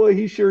stuff. Well,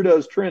 he sure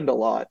does trend a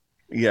lot.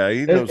 Yeah,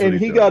 he knows and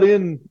he got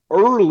in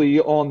early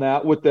on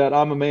that with that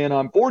 "I'm a man,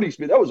 I'm 40"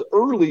 speed. That was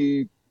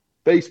early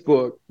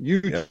Facebook,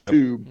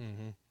 YouTube.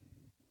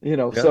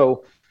 Yeah.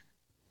 So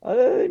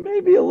he may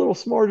be a little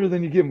smarter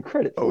than you give him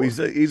credit for. Oh,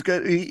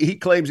 he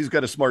claims he's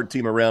got a smart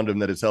team around him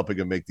that is helping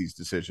him make these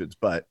decisions,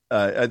 but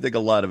I think a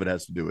lot of it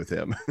has to do with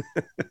him.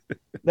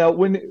 Now,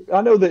 when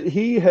I know that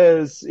he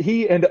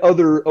and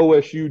other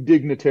OSU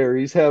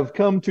dignitaries have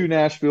come to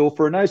Nashville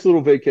for a nice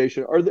little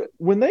vacation.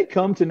 When they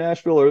come to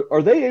Nashville,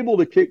 are they able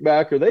to kick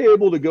back? Are they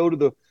able to go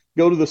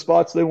to the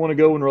spots they want to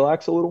go and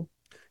relax a little?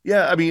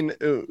 Yeah, I mean,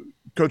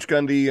 Coach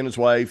Gundy and his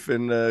wife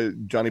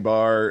and Johnny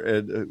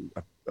Barr,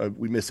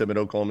 we miss him at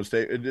Oklahoma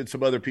State, and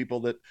some other people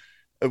that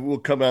will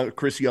come out.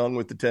 Chris Young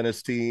with the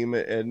tennis team,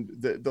 and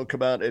they'll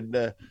come out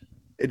and.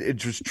 It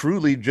just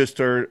truly just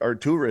our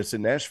tourists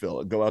in Nashville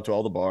and go out to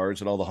all the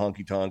bars and all the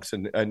honky tonks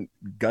and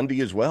Gundy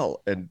as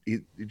well. And he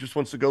just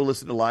wants to go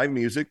listen to live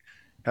music,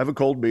 have a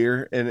cold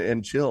beer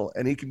and chill.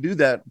 And he can do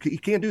that. He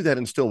can't do that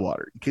in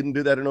Stillwater. He couldn't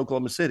do that in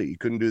Oklahoma City. He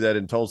couldn't do that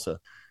in Tulsa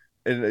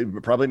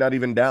and probably not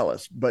even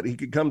Dallas, but he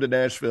could come to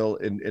Nashville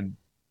and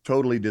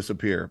totally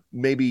disappear.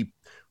 Maybe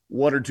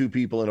one or two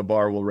people in a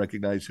bar will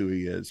recognize who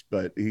he is,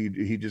 but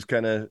he just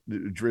kind of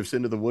drifts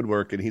into the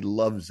woodwork and he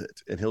loves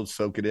it and he'll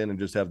soak it in and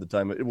just have the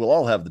time. We'll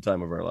all have the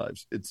time of our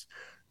lives. It's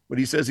when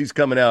he says he's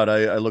coming out.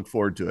 I look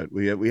forward to it.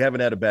 We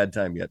haven't had a bad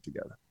time yet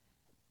together.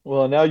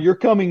 Well, now you're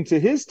coming to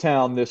his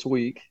town this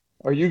week.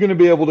 Are you going to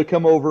be able to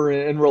come over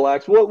and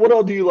relax? What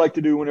all do you like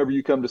to do whenever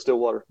you come to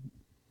Stillwater?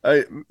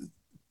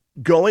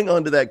 Going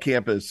onto that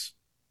campus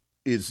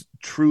is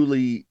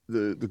truly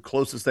the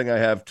closest thing I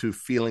have to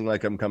feeling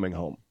like I'm coming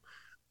home.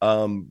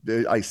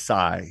 I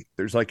sigh.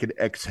 There's like an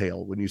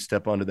exhale when you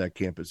step onto that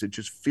campus. It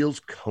just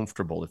feels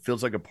comfortable. It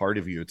feels like a part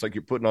of you. It's like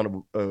you're putting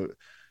on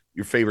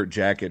your favorite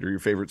jacket or your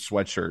favorite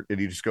sweatshirt, and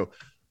you just go,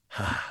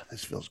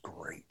 this feels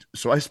great.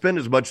 So I spend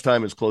as much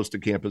time as close to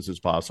campus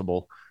as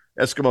possible.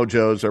 Eskimo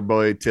Joe's, our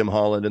boy Tim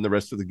Holland, and the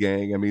rest of the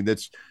gang. I mean,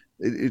 it's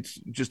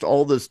just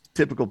all those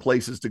typical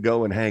places to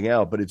go and hang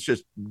out, but it's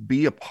just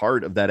be a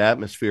part of that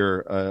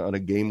atmosphere on a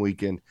game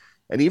weekend.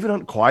 And even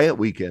on quiet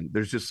weekend,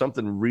 there's just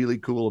something really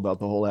cool about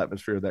the whole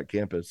atmosphere of that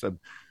campus. I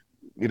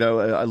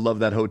love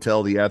that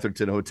hotel, the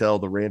Atherton Hotel,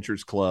 the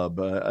Ranchers Club.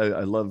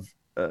 I love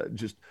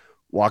just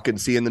walking,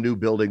 seeing the new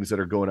buildings that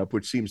are going up,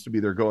 which seems to be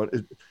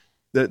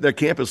the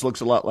campus looks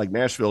a lot like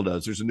Nashville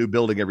does. There's a new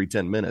building every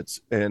 10 minutes.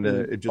 And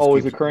it just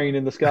always a crane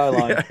in the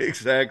skyline. Yeah,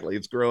 exactly.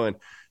 It's growing.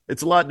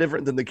 It's a lot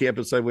different than the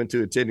campus I went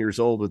to at 10 years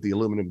old with the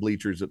aluminum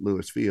bleachers at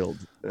Lewis Field.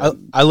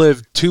 I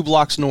live 2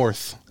 blocks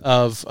north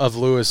of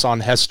Lewis on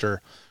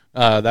Hester.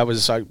 That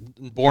was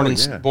born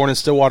in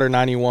Stillwater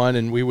 91,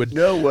 and we would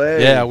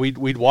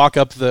we'd walk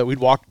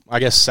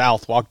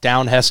walk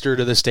down Hester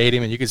to the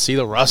stadium, and you could see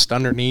the rust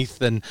underneath.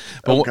 But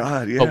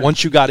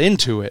once you got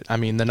into it, I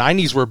mean, the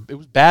 90s it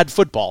was bad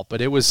football, but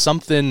it was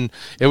something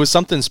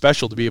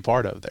special to be a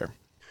part of there.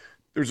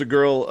 There's a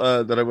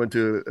girl that I went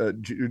to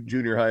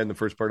junior high in the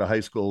first part of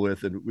high school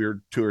with, and we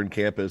were touring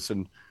campus,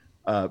 and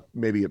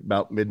maybe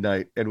about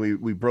midnight, and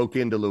we broke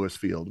into Lewis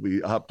Field.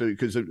 We hopped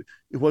because it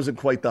wasn't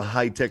quite the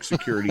high-tech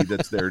security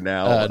that's there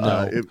now.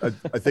 No.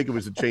 I think it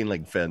was a chain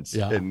link fence,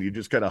 and you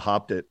just kind of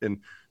hopped it, and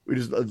we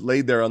just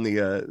laid there on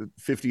the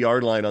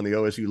 50-yard line on the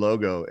OSU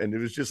logo, and it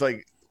was just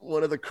like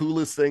one of the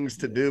coolest things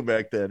to do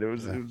back then. It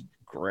was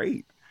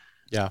great.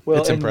 Yeah, well,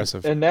 it's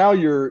impressive. And now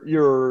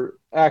your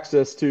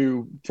access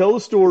to tell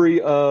the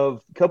story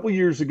of a couple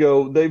years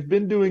ago. They've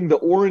been doing the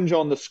orange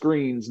on the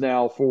screens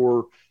now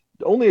for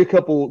only a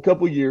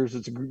couple years.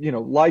 It's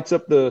lights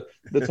up the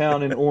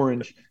town in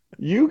orange.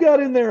 You got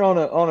in there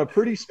on a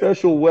pretty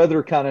special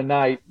weather kind of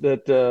night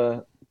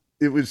that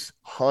it was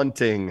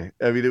haunting.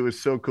 I mean, it was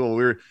so cool.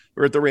 We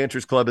were at the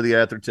Ranchers Club of the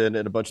Atherton,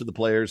 and a bunch of the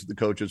players, the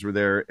coaches were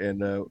there,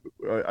 and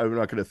I'm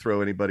not going to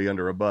throw anybody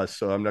under a bus,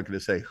 so I'm not going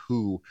to say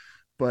who,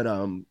 but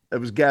I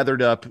was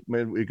gathered up.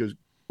 Man, he goes,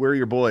 "Where are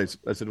your boys?"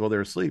 I said, "Well,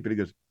 they're asleep." And he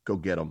goes, "Go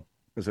get them."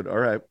 I said, "All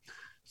right."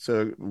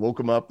 So woke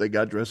them up. They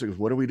got dressed. He goes,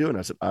 "What are we doing?"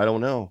 I said, "I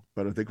don't know,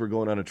 but I think we're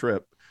going on a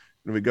trip."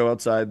 And we go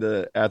outside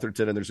the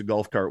Atherton, and there's a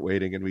golf cart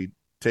waiting, and we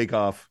take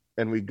off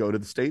and we go to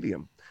the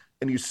stadium.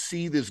 And you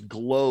see this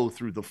glow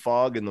through the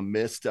fog and the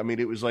mist. I mean,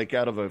 it was like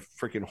out of a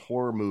freaking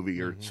horror movie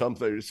or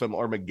something, some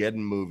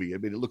Armageddon movie. I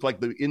mean, it looked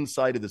like the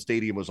inside of the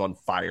stadium was on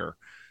fire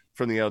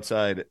from the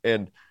outside.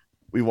 And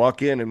we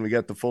walk in and we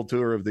got the full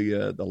tour of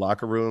the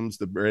locker rooms,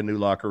 the brand new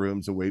locker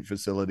rooms, the weight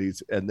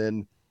facilities. And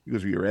then he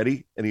goes, "Are you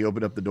ready?" And he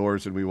opened up the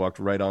doors and we walked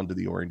right onto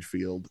the orange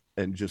field,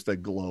 and just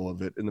that glow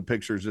of it. And the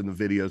pictures and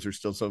the videos are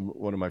still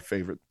one of my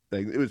favorite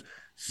things. It was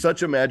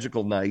such a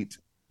magical night.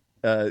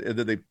 And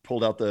then they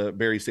pulled out the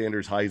Barry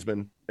Sanders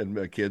Heisman, and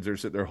my kids are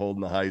sitting there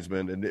holding the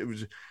Heisman.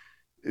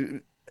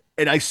 And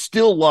and I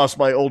still lost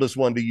my oldest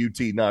one to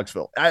UT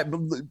Knoxville.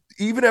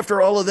 Even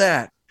after all of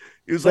that,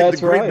 it was like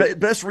the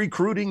best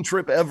recruiting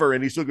trip ever.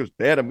 And he still goes,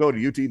 "Dad, I'm going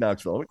to UT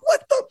Knoxville." I'm like,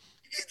 what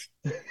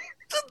the?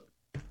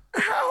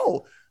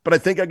 How? But I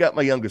think I got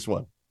my youngest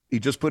one. He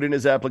just put in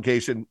his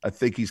application. I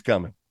think he's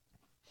coming.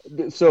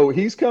 So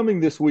he's coming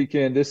this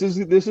weekend. This is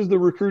the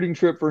recruiting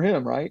trip for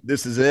him, right?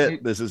 This is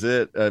it. This is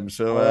it. I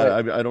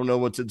don't know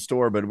what's in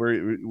store, but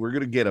we're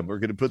gonna get him. We're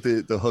gonna put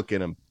the hook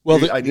in him. Well,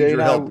 I need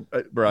your help,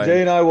 Brian. Jay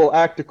and I will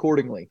act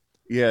accordingly.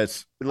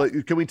 Yes.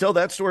 Can we tell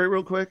that story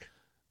real quick?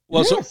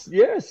 Well,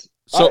 yes.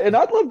 So, and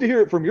I'd love to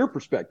hear it from your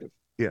perspective.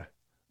 Yeah.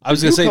 I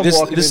was going to say,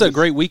 this is a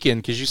great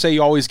weekend because you say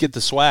you always get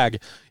the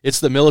swag. It's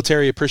the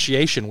Military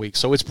Appreciation Week,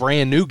 so it's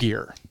brand new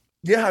gear.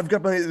 Yeah, I've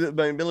got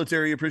my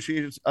military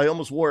appreciation. I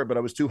almost wore it, but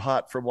I was too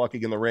hot from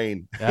walking in the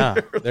rain. Yeah,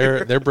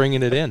 they're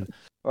bringing it in.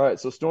 All right,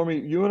 so Stormy,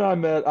 you and I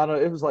met. I don't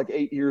know, it was like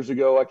 8 years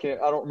ago. I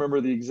don't remember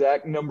the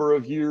exact number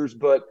of years,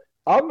 but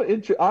I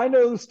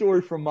know the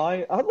story from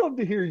mine. I'd love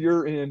to hear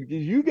your end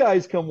because you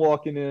guys come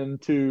walking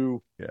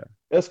into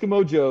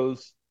Eskimo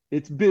Joe's.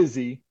 It's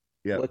busy.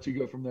 Yeah, I'll let you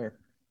go from there.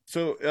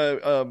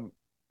 So,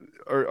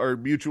 our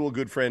mutual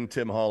good friend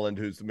Tim Holland,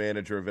 who's the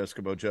manager of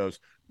Eskimo Joe's,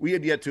 we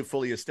had yet to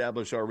fully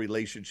establish our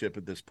relationship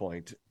at this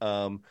point.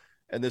 And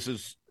this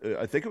is,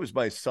 I think it was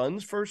my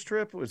son's first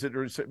trip. Was it,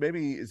 or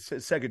maybe it's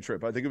his second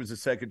trip? I think it was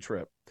his second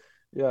trip.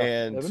 Yeah,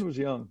 and Evan was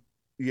young.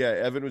 Yeah,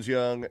 Evan was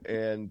young,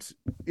 and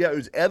it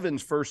was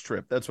Evan's first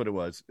trip. That's what it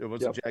was. It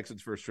wasn't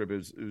Jackson's first trip. It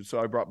was, so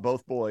I brought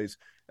both boys,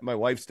 and my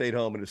wife stayed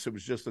home, and it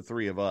was just the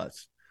three of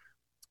us.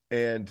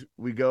 And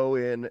we go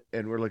in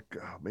and we're like,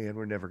 "Oh man,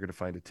 we're never going to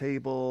find a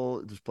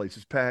table. This place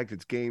is packed.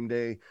 It's game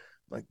day." I'm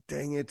like,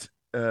 dang it.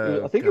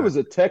 I think it was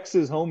a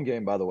Texas home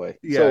game, by the way.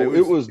 Yeah, so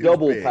it was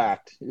double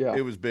packed. Yeah,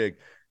 it was big.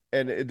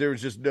 And there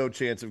was just no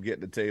chance of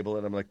getting a table.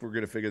 And I'm like, "We're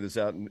going to figure this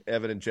out." And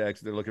Evan and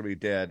Jackson, they're looking at me,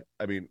 "Dad,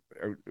 I mean,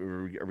 are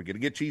we going to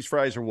get cheese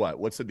fries or what?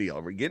 What's the deal?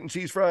 Are we getting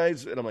cheese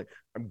fries?" And I'm like,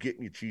 "I'm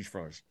getting you cheese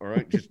fries. All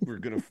right. We're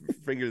going to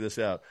figure this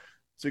out."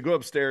 So we go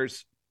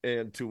upstairs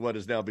and to what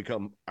has now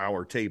become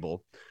our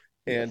table.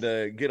 And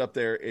get up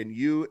there, and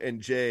you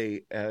and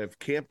Jay have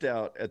camped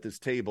out at this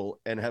table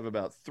and have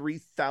about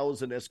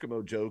 3,000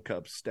 Eskimo Joe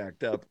cups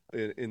stacked up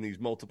in these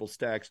multiple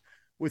stacks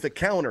with a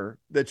counter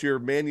that you're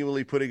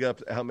manually putting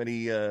up how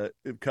many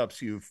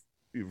cups you've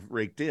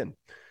raked in.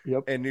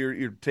 Yep. And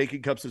you're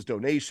taking cups as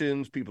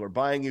donations. People are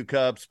buying you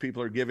cups.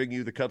 People are giving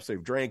you the cups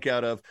they've drank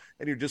out of,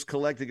 and you're just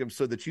collecting them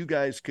so that you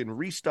guys can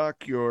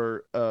restock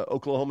your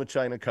Oklahoma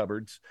China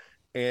cupboards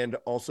and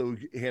also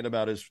hand them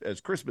out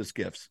as Christmas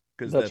gifts.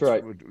 Because that's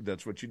right.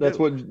 That's what you do. That's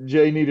what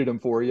Jay needed them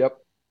for. Yep.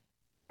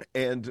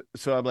 And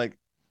so I'm like,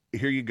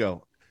 "Here you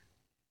go.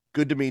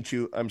 Good to meet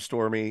you. I'm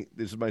Stormy.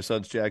 This is my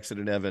sons, Jackson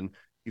and Evan.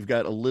 You've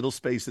got a little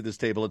space at this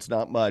table. It's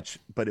not much,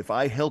 but if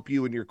I help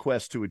you in your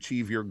quest to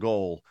achieve your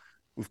goal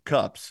with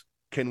cups,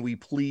 can we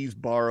please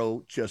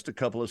borrow just a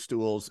couple of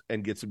stools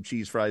and get some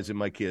cheese fries in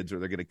my kids, or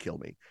they're going to kill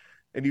me?"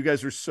 And you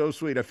guys were so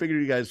sweet. I figured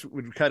you guys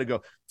would kind of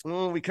go,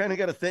 "Oh, we kind of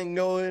got a thing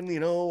going,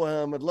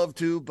 I'd love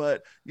to,"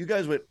 but you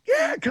guys went,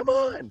 "Yeah, come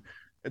on."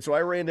 And so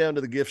I ran down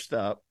to the gift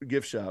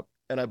shop,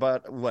 and I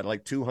bought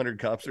like 200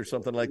 cups or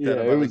something like that.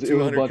 Yeah, I bought like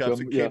 200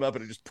 cups and came up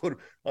and I just put them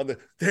on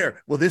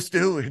there. Will this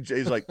do? And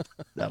Jay's like,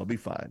 "That'll be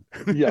fine."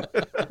 Yeah.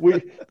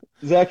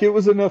 Zach, it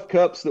was enough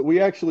cups that we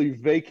actually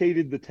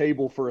vacated the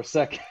table for a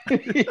second.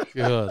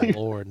 Good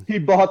Lord. He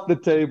bought the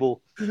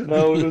table.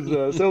 No, it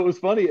was so it was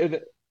funny. And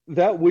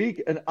that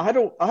week, and I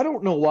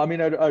don't know why. I mean,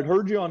 I'd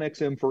heard you on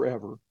XM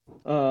forever.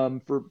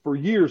 For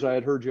years, I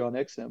had heard you on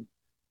XM,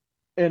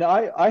 and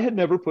I had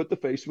never put the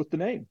face with the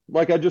name.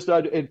 Like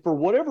and for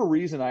whatever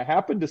reason, I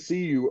happened to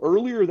see you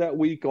earlier that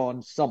week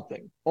on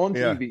something on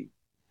TV.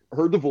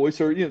 Heard the voice,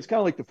 or it's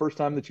kind of like the first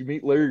time that you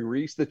meet Larry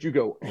Reese that you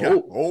go,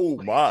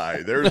 "Oh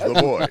my, there's the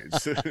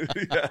voice."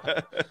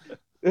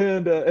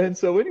 And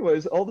so,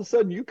 anyways, all of a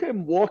sudden you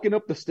came walking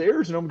up the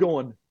stairs, and I'm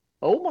going,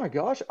 "Oh my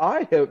gosh,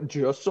 I have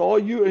just saw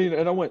you."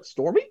 And I went,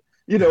 "Stormy?"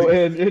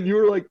 And you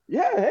were like,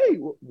 "Yeah, hey,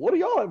 what do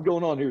y'all have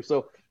going on here?"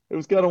 So it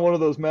was kind of one of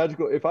those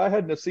magical, if I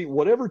hadn't have seen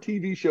whatever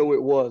TV show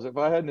it was, if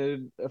I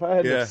hadn't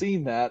have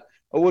seen that,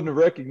 I wouldn't have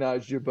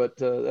recognized you, but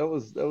that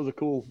was a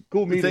cool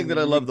meeting. The thing that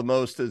I love the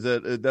most is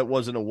that that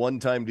wasn't a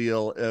one-time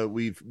deal.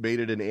 We've made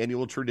it an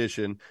annual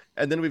tradition,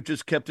 and then we've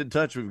just kept in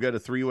touch. We've got a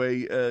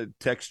three-way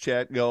text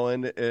chat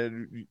going,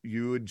 and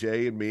you and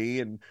Jay and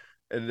me and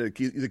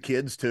the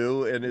kids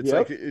too. And it's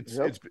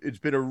it's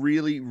been a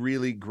really,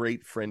 really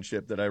great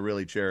friendship that I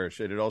really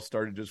cherish. And it all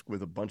started just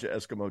with a bunch of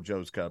Eskimo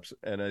Joe's cups,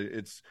 and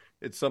it's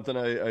something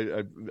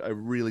I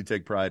really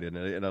take pride in,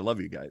 and I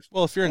love you guys.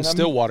 Well, if you're in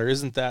Stillwater,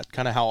 isn't that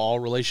kind of how all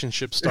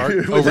relationships start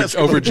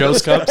over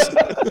Joe's cups?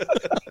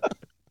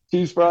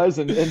 Cheese fries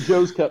and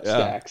Joe's cup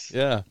stacks.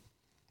 Yeah.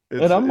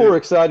 And I'm more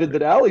excited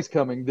that Allie's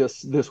coming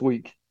this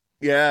week.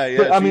 Yeah.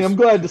 But, I mean, I'm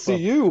glad to see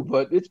you,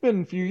 but it's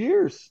been a few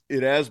years.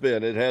 It has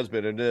been,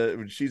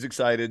 and she's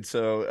excited.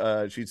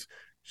 So she's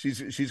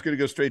going to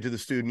go straight to the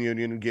student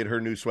union and get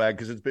her new swag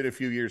because it's been a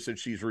few years since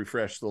she's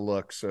refreshed the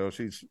look. So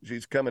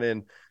she's coming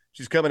in.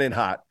 She's coming in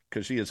hot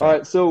because she is hot. All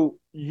right, so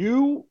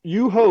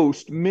you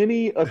host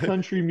many a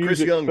country music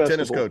Chris Young, festival.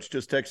 tennis coach,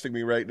 just texting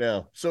me right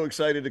now. So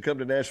excited to come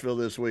to Nashville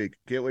this week.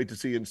 Can't wait to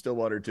see you in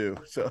Stillwater too.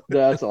 So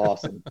that's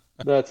awesome.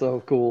 That's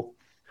so cool.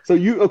 So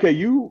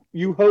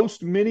you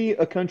host many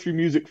a country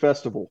music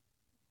festival.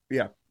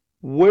 Yeah.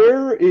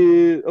 Where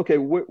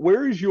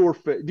is your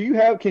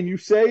can you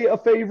say a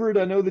favorite?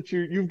 I know that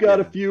you've got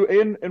a few,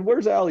 and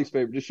where's Allie's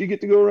favorite? Does she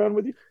get to go around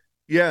with you?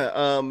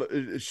 Yeah,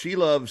 she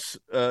loves.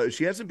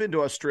 She hasn't been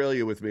to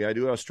Australia with me. I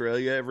do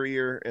Australia every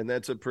year, and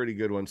that's a pretty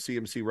good one.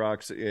 CMC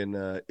Rocks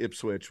in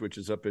Ipswich, which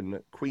is up in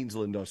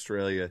Queensland,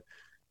 Australia,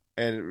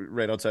 and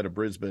right outside of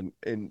Brisbane.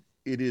 And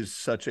it is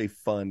such a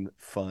fun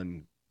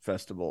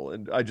festival,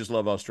 and I just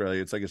love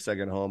Australia. It's like a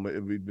second home.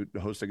 We've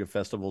been hosting a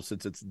festival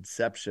since its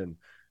inception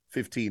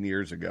 15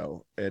 years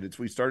ago, and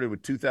we started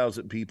with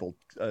 2,000 people.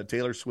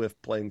 Taylor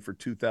Swift playing for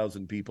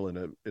 2,000 people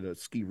in a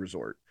ski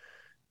resort.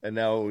 And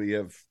now we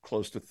have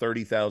close to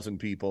 30,000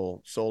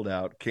 people sold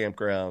out,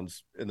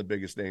 campgrounds, and the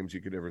biggest names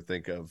you could ever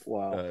think of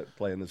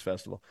playing this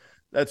festival.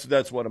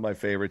 That's one of my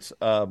favorites.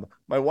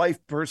 My wife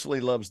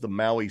personally loves the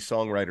Maui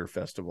Songwriter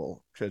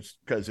Festival because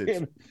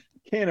it's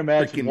can't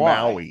imagine freaking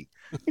Maui.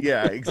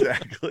 Yeah,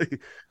 exactly.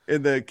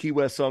 And the Key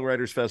West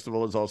Songwriters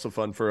Festival is also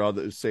fun for all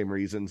the same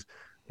reasons.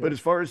 But as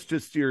far as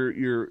just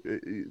your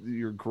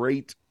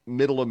great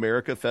Middle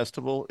America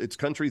festival, it's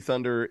Country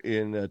Thunder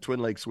in Twin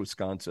Lakes,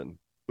 Wisconsin,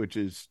 which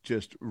is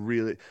just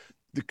really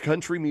the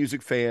country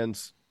music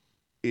fans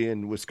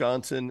in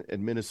Wisconsin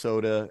and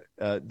Minnesota.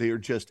 They are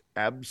just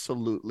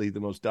absolutely the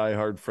most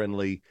diehard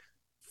friendly,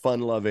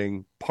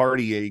 fun-loving,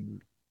 partying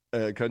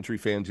country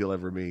fans you'll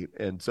ever meet.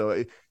 And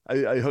so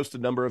I host a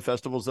number of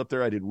festivals up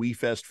there. I did We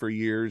Fest for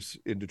years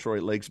in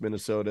Detroit Lakes,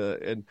 Minnesota.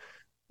 And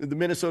the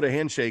Minnesota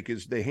handshake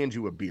is they hand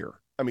you a beer.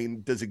 I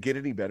mean, does it get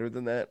any better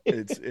than that?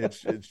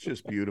 It's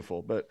just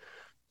beautiful. But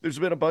there's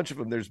been a bunch of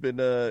them. There's been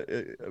a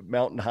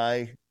Mountain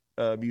High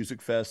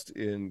Music Fest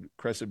in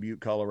Crescent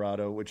Butte,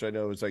 Colorado, which I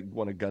know is like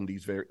one of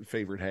Gundy's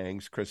favorite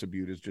hangs. Crescent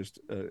Butte is just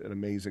an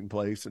amazing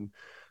place, and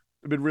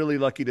I've been really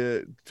lucky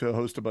to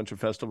host a bunch of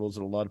festivals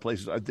in a lot of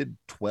places. I did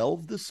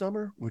 12 this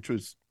summer, which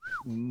was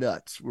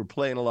nuts. We're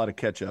playing a lot of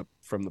catch up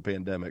from the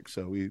pandemic,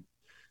 so we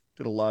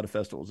did a lot of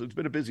festivals. It's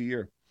been a busy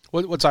year.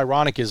 What's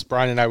ironic is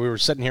Brian and I, we were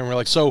sitting here and we're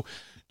like, so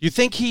you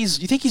think he's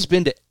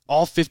been to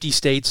all 50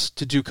 states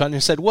to do country? And I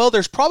said, well,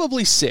 there's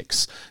probably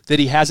 6 that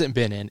he hasn't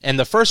been in. And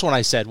the first one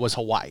I said was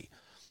Hawaii.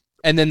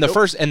 And then the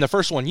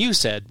first one you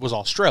said was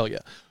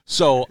Australia.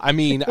 So, I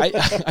mean,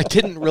 I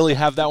didn't really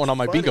have that one on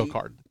my bingo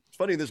card. It's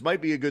funny. This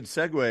might be a good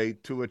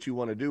segue to what you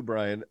want to do,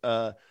 Brian.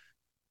 I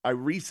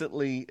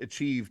recently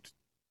achieved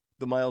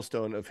the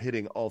milestone of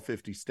hitting all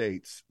 50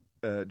 states.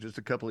 Just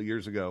a couple of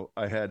years ago,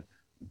 I had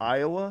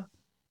Iowa,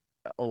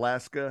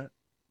 Alaska,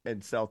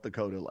 and South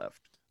Dakota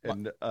left.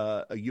 And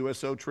a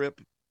USO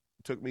trip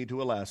took me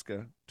to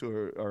Alaska,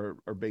 to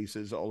our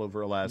bases all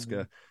over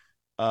Alaska.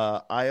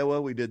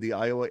 Iowa, we did the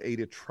Iowa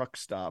Ada truck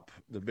stop,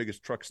 the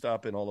biggest truck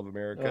stop in all of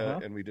America.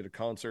 And we did a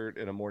concert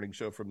and a morning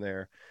show from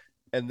there.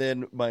 And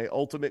then my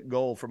ultimate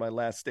goal for my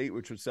last state,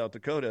 which was South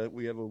Dakota,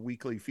 we have a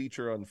weekly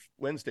feature on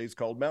Wednesdays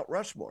called Mount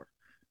Rushmore,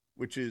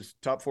 which is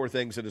top 4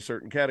 things in a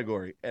certain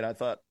category. And I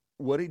thought,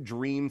 what a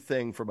dream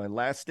thing for my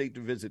last state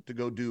to visit, to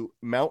go do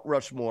Mount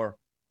Rushmore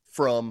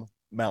from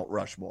Mount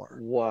Rushmore.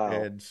 Wow.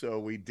 And so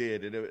we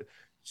did. And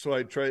so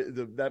I tried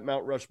that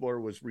Mount Rushmore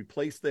was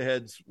replace the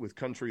heads with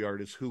country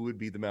artists who would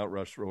be the Mount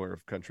Rushmore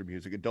of country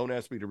music. And don't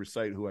ask me to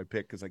recite who I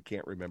picked because I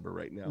can't remember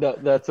right now.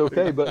 That's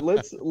okay. But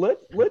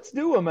let's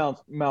do a Mount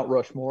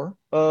Rushmore.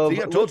 See,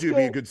 I told you it'd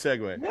be a good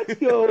segue. Let's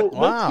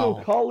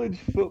go college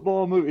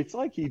football movie. It's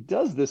like he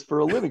does this for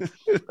a living.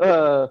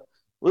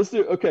 Let's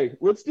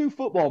do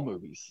football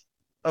movies.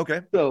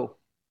 Okay. So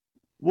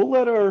we'll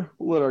let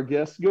our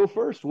guests go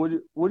first. What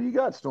do you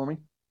got, Stormy?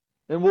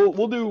 And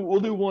we'll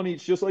do one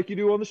each, just like you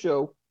do on the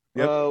show.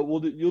 Yep.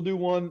 You'll do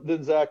one,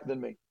 then Zach, then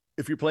me.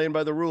 If you're playing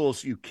by the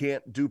rules, you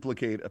can't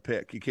duplicate a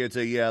pick. You can't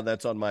say, "Yeah,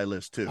 that's on my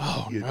list too."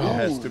 Oh, It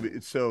has to be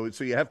so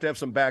you have to have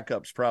some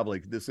backups.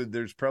 Probably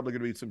there's probably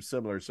going to be some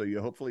similar. So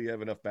hopefully you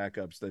have enough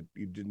backups that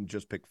you didn't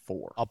just pick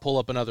 4. I'll pull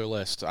up another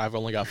list. I've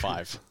only got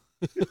 5.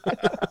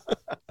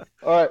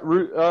 All right,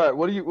 all right.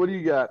 What do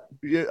you got?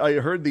 Yeah, I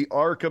heard the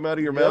R come out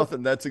of your mouth,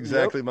 and that's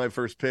exactly my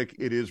first pick.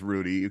 It is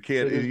Rudy. You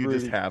can't. You Rudy.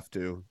 just have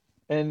to.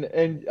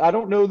 And I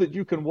don't know that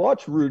you can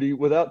watch Rudy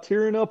without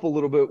tearing up a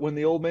little bit when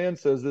the old man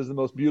says this is the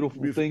most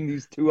beautiful thing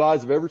these two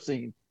eyes have ever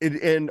seen.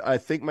 And I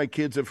think my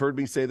kids have heard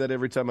me say that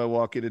every time I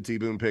walk into T.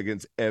 Boone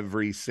Pickens.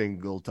 Every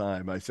single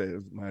time I say,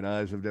 "Mine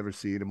eyes have never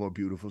seen a more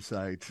beautiful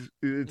sight."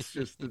 It's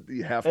just that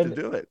you have to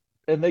do it.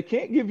 And they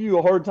can't give you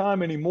a hard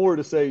time anymore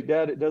to say,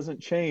 Dad, it doesn't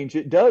change.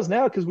 It does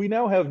now because we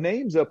now have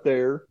names up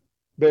there: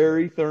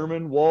 Barry,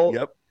 Thurman, Walt.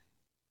 Yep.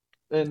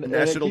 And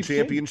national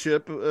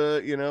championship,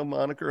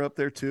 moniker up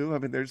there too. I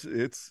mean,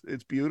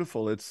 it's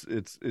beautiful. It's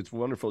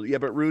wonderful. Yeah,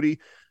 but Rudy,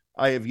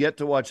 I have yet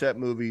to watch that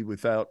movie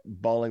without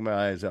bawling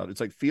my eyes out.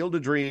 It's like Field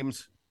of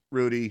Dreams,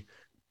 Rudy,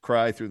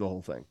 cry through the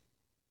whole thing.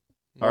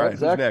 All right,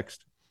 Zach? Who's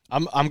next?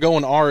 I'm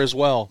going R as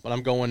well, but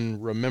I'm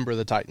going Remember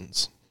the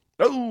Titans.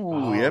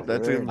 Oh, yep,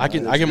 that's it. I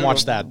can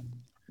watch that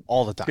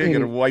all the time. Okay,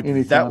 gonna wipe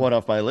that one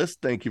off my list.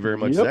 Thank you very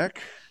much, Zach.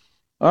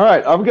 All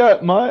right, I've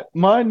got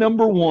my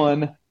number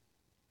one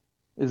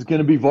is going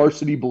to be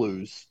Varsity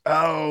Blues.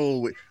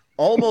 Oh,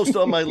 almost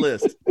on my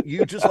list.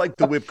 You just like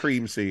the whipped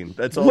cream scene.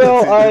 That's all.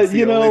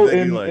 Well,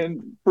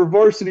 and for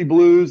Varsity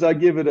Blues, I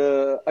give it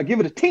a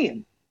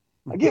 10.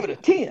 I give it a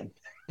 10.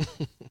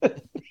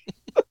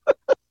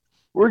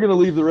 We're going to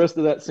leave the rest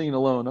of that scene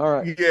alone. All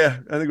right. Yeah,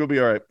 I think we'll be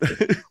all right.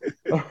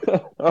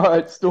 All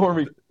right,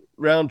 Stormy.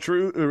 Round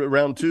two.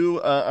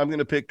 I'm going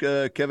to pick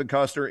Kevin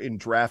Costner in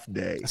Draft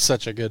Day.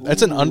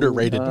 That's an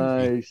underrated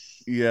movie.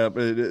 Yeah,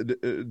 but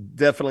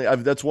definitely.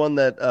 That's one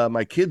that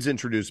my kids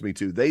introduced me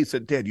to. They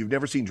said, "Dad, you've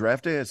never seen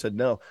Draft Day?" I said,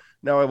 "No."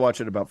 Now I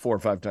watch it about 4 or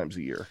 5 times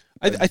a year.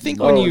 I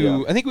think when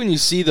you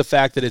see the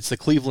fact that it's the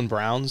Cleveland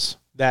Browns,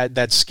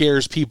 that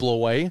scares people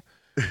away.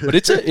 But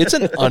it's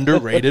an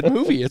underrated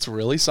movie. It's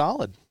really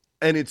solid.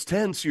 And it's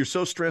tense. You're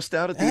so stressed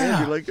out at the end.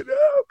 You're like,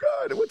 oh,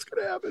 God, what's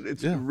going to happen?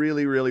 It's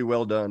really, really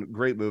well done.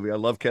 Great movie. I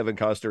love Kevin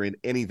Costner in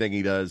anything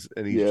he does,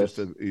 and he's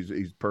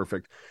he's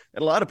perfect.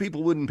 And a lot of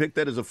people wouldn't pick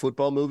that as a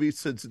football movie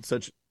since it's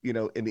such,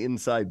 an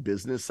inside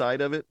business side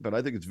of it, but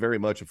I think it's very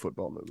much a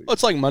football movie. Well,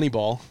 it's like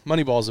Moneyball.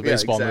 Moneyball's a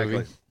baseball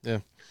movie.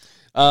 Yeah.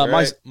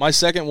 My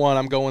second one,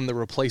 I'm going The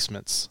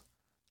Replacements.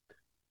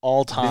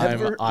 All-time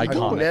iconic.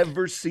 I've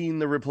never seen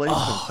The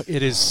Replacements. Oh,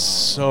 it is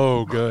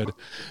so good.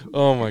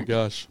 Oh, my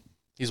gosh.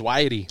 He's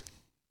Whitey.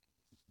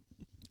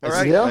 All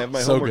right, I have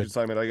my homework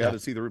assignment. I got to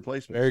see The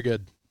Replacement. Very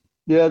good.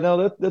 Yeah,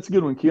 no, that's a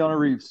good one, Keanu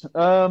Reeves.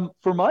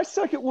 For my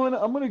second one,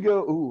 I'm gonna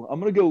go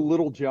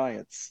Little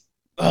Giants.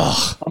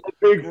 Ugh. I'm a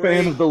big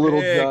fan of the Little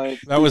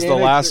Giants. That was the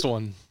last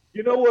one.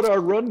 You know what our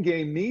run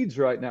game needs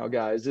right now,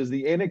 guys, is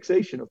the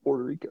annexation of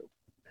Puerto Rico.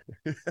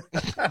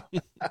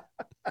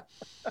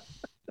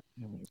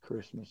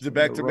 Christmas. Is it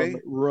back to me?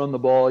 Run the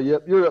ball.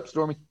 Yep, you're up,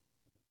 Stormy.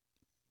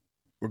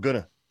 We're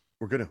gonna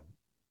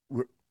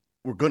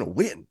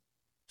win.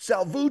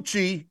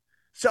 Salvucci,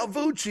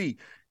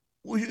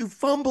 you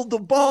fumbled the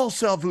ball,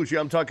 Salvucci.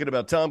 I'm talking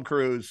about Tom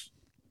Cruise.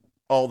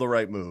 All the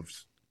right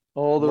moves.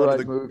 All the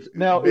right moves.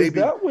 Now, is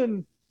that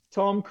when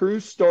Tom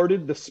Cruise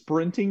started the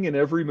sprinting in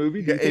every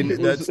movie? Yeah, and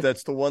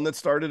that's the one that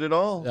started it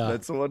all. Yeah.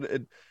 That's the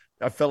one.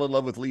 I fell in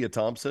love with Leah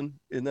Thompson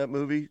in that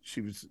movie.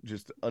 She was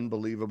just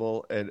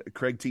unbelievable. And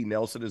Craig T.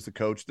 Nelson is the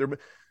coach.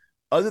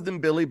 Other than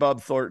Billy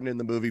Bob Thornton in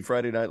the movie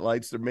Friday Night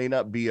Lights, there may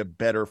not be a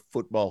better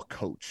football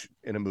coach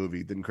in a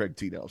movie than Craig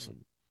T.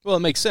 Nelson. Well,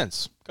 it makes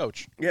sense.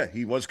 Coach. Yeah,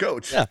 he was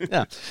coach.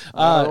 Yeah.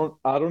 I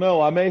don't know.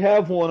 I may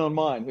have one on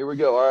mine. Here we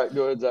go. All right,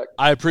 go ahead, Zach.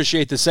 I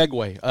appreciate the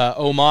segue.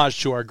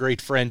 Homage to our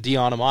great friend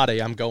Dion Amade.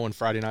 I'm going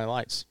Friday Night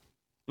Lights.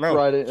 No,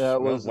 Friday.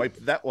 Wipe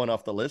that one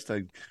off the list.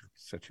 I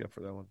set you up for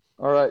that one.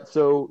 All right,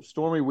 so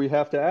Stormy, we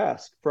have to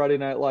ask: Friday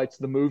Night Lights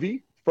the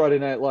movie, Friday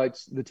Night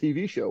Lights the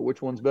TV show.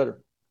 Which one's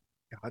better?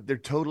 God, they're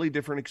totally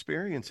different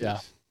experiences. Yeah.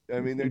 I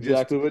mean, they're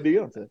exactly what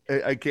Dion said.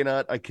 I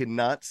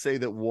cannot say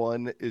that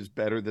one is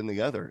better than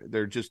the other.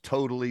 They're just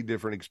totally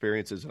different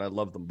experiences, and I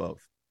love them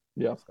both.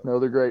 Yeah, no,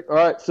 they're great. All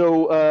right,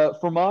 so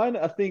for mine,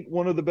 I think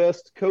one of the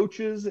best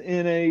coaches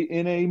in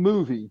a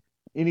movie,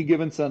 Any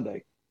Given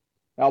Sunday,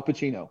 Al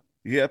Pacino.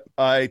 Yep,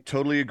 I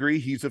totally agree.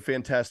 He's a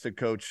fantastic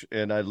coach,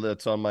 and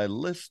that's on my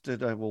list,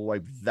 and I will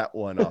wipe that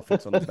one off.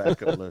 It's on the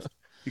backup list.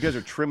 You guys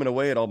are trimming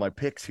away at all my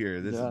picks here.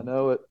 I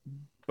know it.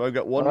 So I've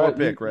got one more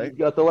pick, right? You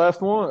got the last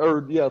one,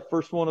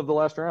 first one of the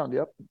last round.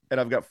 Yep.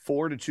 And I've got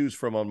 4 to choose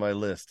from on my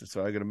list,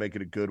 so I'm going to make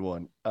it a good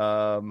one.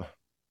 I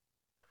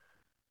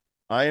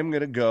am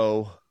going to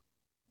go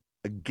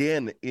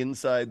again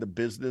inside the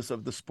business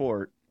of the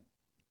sport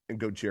and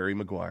go Jerry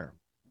Maguire.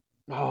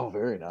 Oh,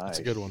 very nice. That's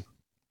a good one.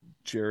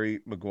 Jerry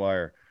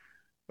Maguire.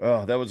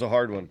 Oh, that was a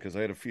hard one because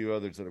I had a few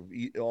others that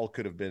all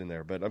could have been in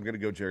there, but I'm going to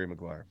go Jerry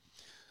Maguire.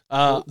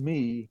 Help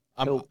me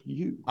help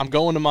you. I'm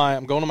going to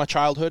my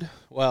childhood.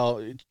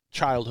 Well,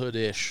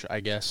 childhood-ish, I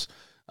guess.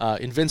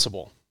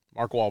 Invincible.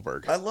 Mark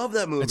Wahlberg. I love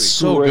that movie. It's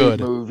so great good.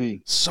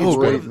 Movie. So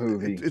great good.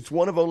 Movie. It's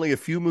one of only a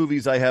few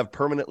movies I have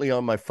permanently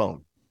on my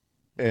phone,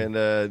 and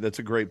that's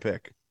a great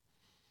pick.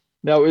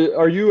 Now,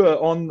 are you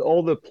on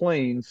all the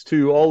planes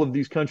to all of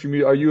these country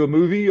music? Are you a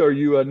movie? Are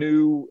you a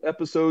new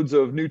episodes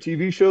of new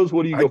TV shows?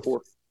 What do you go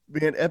for?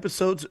 Man,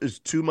 episodes is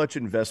too much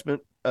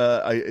investment.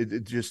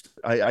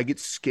 I get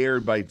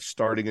scared by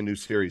starting a new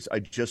series. I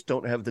just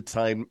don't have the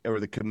time or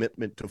the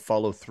commitment to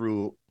follow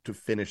through to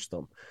finish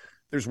them.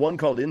 There's one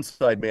called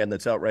Inside Man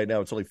that's out right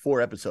now. It's only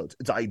 4 episodes.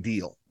 It's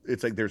ideal.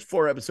 It's like there's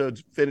 4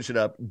 episodes, finish it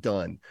up,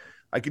 done.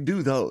 I can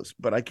do those,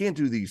 but I can't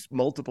do these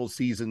multiple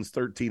seasons,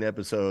 13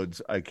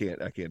 episodes. I can't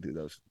do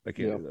those. I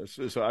can't do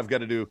those. So I've got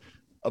to do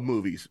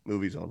movies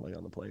only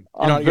on the plane.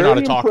 You're not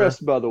a talker,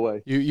 impressed, by the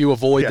way. You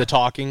avoid the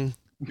talking.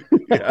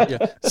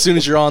 Yeah. As soon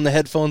as you're on, the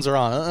headphones are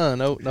on.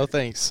 No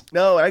thanks.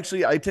 No,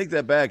 actually, I take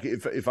that back.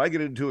 If I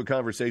get into a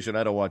conversation,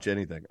 I don't watch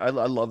anything. I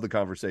love the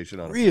conversation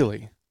on it.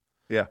 Really?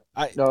 Yeah.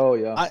 I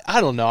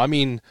don't know. I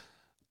mean,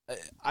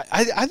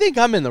 I think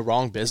I'm in the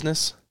wrong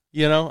business.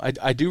 You know,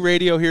 I do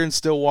radio here in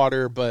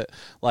Stillwater, but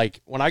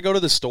like when I go to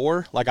the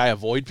store, like I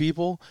avoid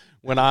people.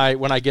 When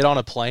I get on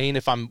a plane,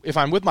 if I'm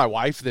with my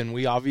wife, then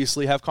we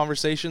obviously have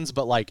conversations,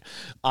 but like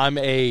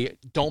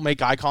don't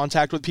make eye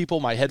contact with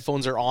people. My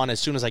headphones are on as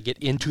soon as I get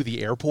into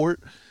the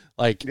airport.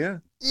 Like,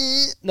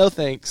 no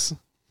thanks.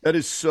 That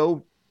is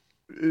so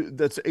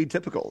that's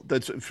atypical.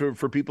 That's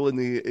for people in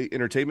the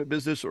entertainment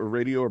business or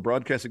radio or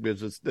broadcasting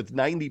business. That's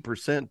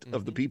 90%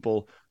 of the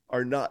people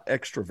are not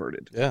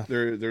extroverted. Yeah,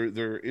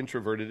 they're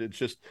introverted. It's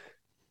just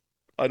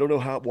I don't know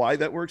why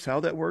that works, how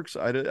that works.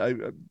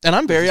 And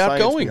I'm very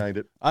outgoing.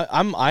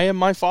 I am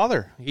my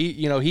father.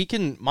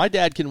 My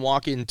dad can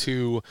walk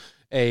into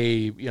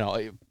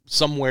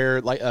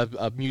somewhere like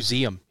a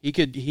museum. He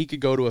could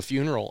go to a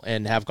funeral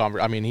and have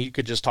conversation. I mean, he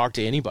could just talk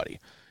to anybody.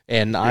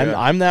 And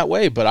I'm that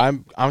way, but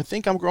I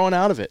think I'm growing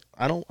out of it.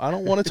 I don't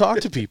want to talk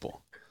to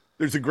people.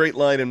 There's a great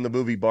line in the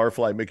movie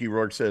Barfly. Mickey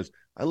Rourke says,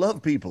 "I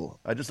love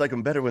people. I just like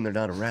them better when they're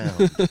not around."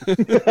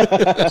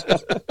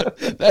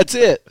 That's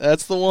it.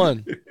 That's the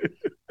one.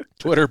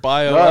 Twitter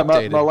bio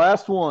updated. My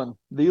last one,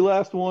 the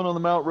last one on the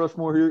Mount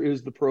Rushmore here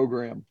is the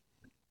program.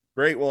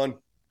 Great one.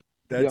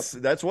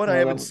 That's one I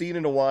haven't seen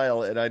in a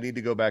while, and I need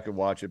to go back and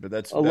watch it. But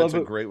that's a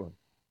great one.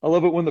 I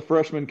love it when the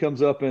freshman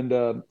comes up and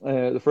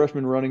the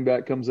freshman running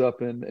back comes up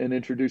and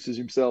introduces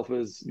himself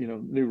as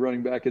new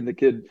running back, and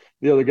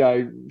the other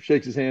guy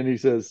shakes his hand. And he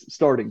says,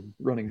 "Starting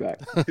running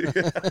back."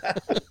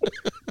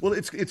 Well,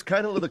 it's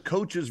kind of the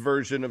coach's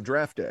version of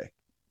draft day.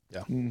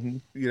 Yeah,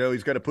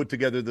 he's got to put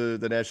together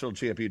the national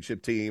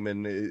championship team,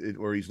 and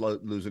or he's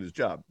losing his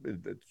job.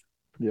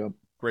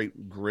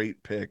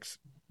 Great picks.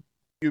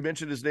 You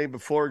mentioned his name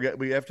before.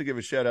 We have to give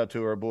a shout out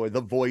to our boy,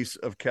 the voice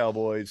of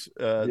Cowboys.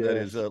 That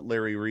is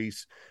Larry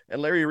Reese.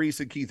 And Larry Reese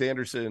and Keith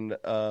Anderson,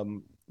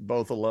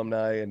 both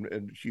alumni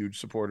and huge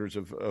supporters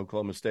of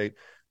Oklahoma State.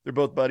 They're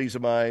both buddies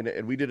of mine.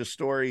 And we did a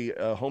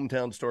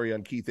hometown story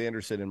on Keith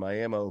Anderson in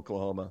Miami,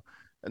 Oklahoma.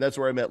 And that's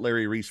where I met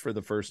Larry Reese for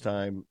the first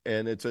time.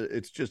 And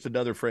it's just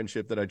another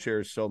friendship that I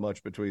cherish so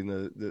much between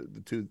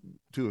the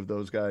two of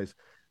those guys.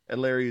 And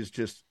Larry is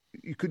just,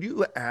 could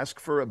you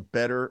ask for a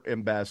better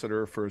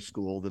ambassador for a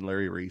school than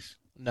Larry Reese?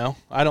 No,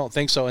 I don't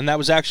think so. And that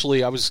was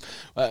actually,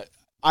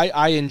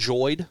 I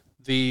enjoyed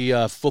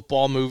the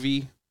football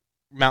movie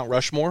Mount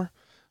Rushmore,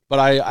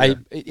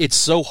 but it's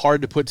so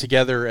hard to put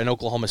together an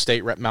Oklahoma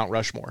State Mount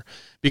Rushmore,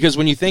 because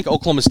when you think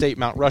Oklahoma State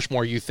Mount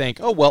Rushmore, you think,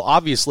 oh, well,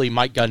 obviously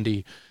Mike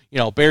Gundy,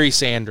 Barry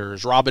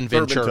Sanders, Robin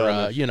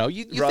Ventura, you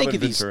think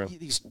of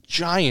these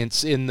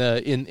giants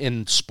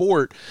in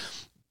sport.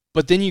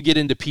 But then you get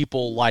into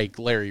people like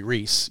Larry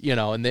Reese,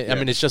 I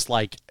mean, it's just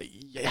like,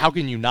 how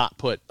can you not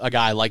put a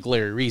guy like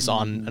Larry Reese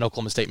on an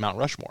Oklahoma State Mount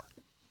Rushmore?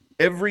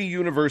 Every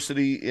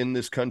university in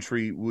this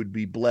country would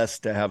be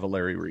blessed to have a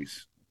Larry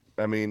Reese.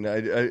 I mean,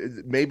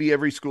 maybe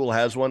every school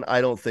has one. I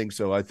don't think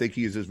so. I think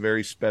he's this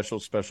very special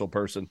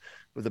person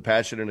with a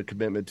passion and a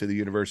commitment to the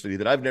university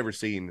that I've never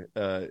seen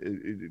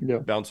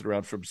bouncing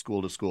around from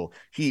school to school.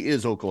 He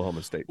is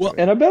Oklahoma State. Well,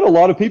 and I bet a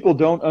lot of people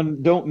don't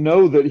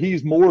know that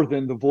he's more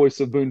than the voice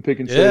of Boone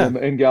Pickens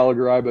and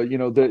Gallagher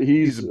Iba. That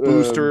he's a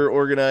booster,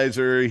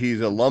 organizer. He's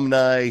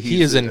alumni.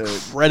 He is an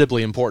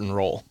incredibly important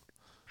role.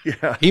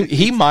 Yeah,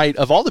 he might,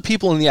 of all the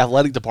people in the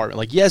athletic department,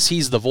 like, yes,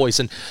 he's the voice.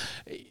 And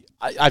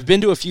I've been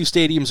to a few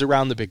stadiums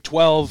around the Big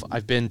 12.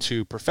 I've been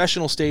to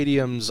professional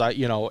stadiums,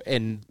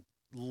 and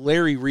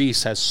Larry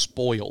Reese has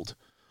spoiled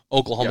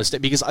Oklahoma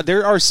State, because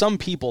there are some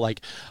people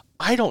like,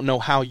 I don't know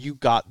how you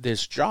got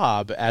this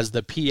job as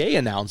the PA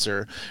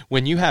announcer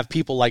when you have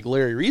people like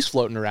Larry Reese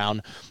floating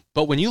around.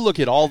 But when you look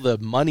at all the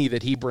money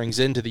that he brings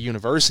into the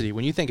university,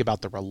 when you think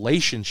about the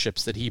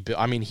relationships that he built,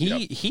 I mean,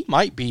 he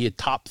might be a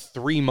top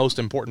 3 most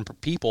important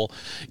people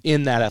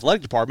in that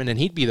athletic department, and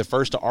he'd be the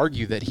first to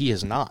argue that he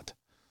is not.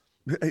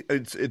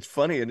 It's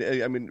funny, and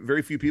I mean,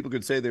 very few people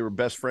could say they were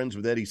best friends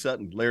with Eddie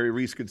Sutton. Larry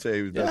Reese could say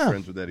he was best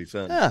friends with Eddie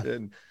Sutton. Yeah.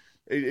 And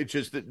it's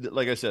just,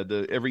 like I said,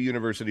 every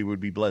university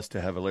would be blessed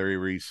to have a Larry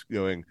Reese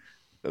going,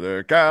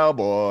 "The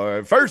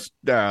Cowboy first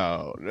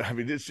down." I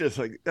mean, it's just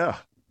like,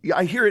 Yeah,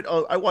 I hear it.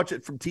 I watch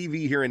it from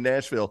TV here in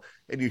Nashville,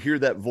 and you hear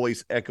that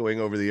voice echoing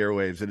over the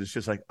airwaves, and it's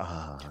just like,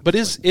 But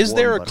is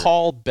there a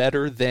call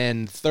better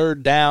than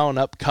third down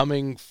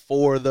upcoming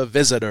for the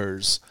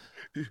visitors?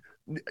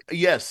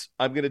 Yes,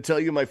 I'm going to tell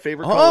you my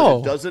favorite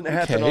call. It doesn't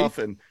happen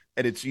often,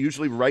 and it's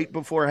usually right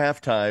before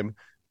halftime.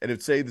 And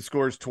if, say, the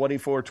score is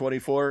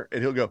 24-24,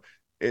 and he'll go,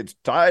 it's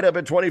tied up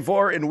at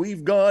 24, and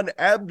we've gone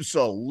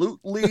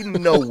absolutely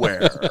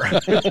nowhere.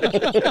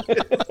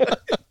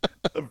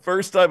 The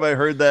first time I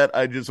heard that,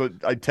 I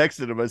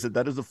texted him. I said,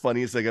 that is the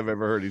funniest thing I've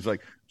ever heard. He's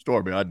like,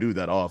 Stormy, I do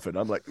that often.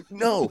 I'm like,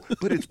 no,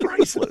 but it's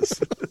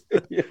priceless.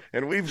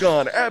 And we've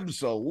gone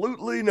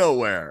absolutely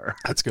nowhere.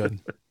 That's good.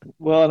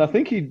 Well, and I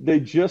think they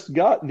just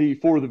got the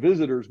for the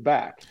visitors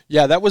back.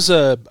 Yeah, that was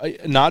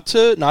not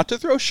to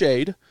throw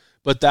shade,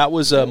 but that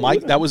was a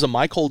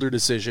Mike Holder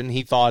decision.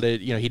 He thought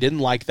it, he didn't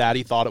like that.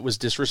 He thought it was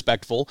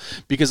disrespectful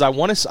because I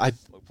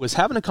was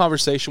having a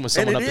conversation with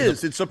someone. And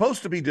it's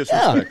supposed to be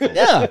disrespectful.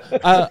 Yeah.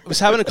 I was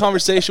having a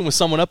conversation with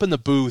someone up in the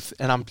booth,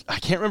 and I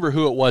can't remember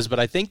who it was, but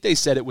I think they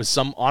said it was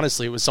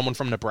someone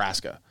from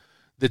Nebraska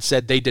that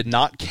said they did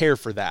not care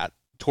for that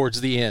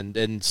towards the end,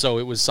 and so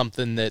it was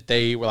something that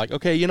they were like,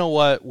 okay, you know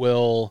what,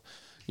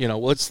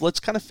 let's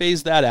kind of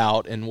phase that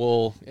out, and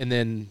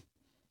then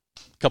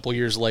a couple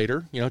years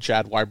later,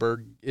 Chad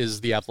Weiberg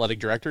is the athletic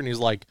director, and he's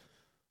like,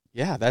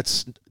 yeah,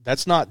 that's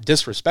not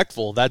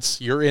disrespectful.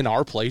 You're in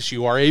our place.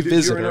 You are a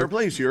visitor. You're in our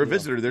place. You're a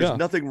visitor. There's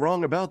nothing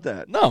wrong about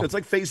that. No. It's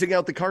like phasing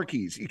out the car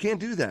keys. You can't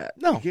do that.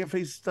 No. You can't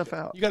phase stuff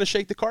out. You got to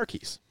shake the car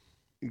keys.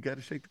 You got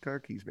to shake the car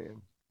keys,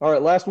 man. All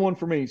right, last one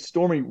for me.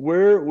 Stormy,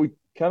 where we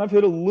kind of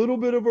hit a little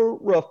bit of a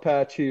rough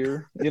patch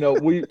here. The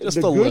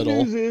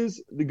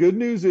good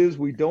news is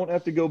we don't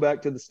have to go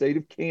back to the state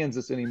of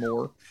Kansas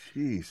anymore.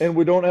 Jeez. And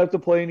we don't have to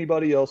play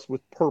anybody else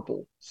with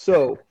purple.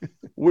 So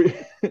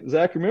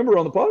Zach, remember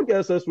on the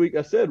podcast last week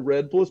I said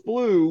red plus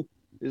blue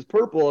is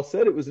purple. I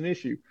said it was an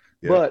issue.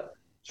 Yeah. But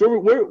Stormy,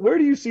 where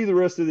do you see the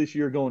rest of this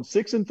year going?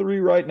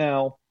 6-3 right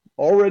now,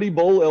 already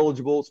bowl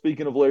eligible.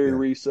 Speaking of Larry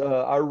Reese,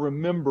 I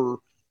remember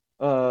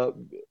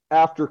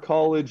after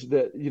college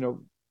that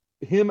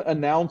him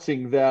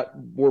announcing that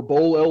we're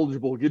bowl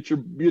eligible, get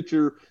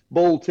your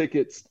bowl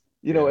tickets,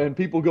 and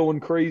people going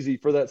crazy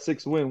for that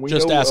 6th win. We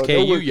asked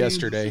KU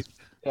yesterday.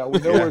 We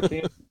know where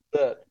Kansas is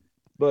at.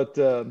 But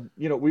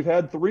we've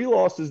had 3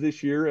 losses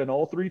this year, and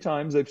all 3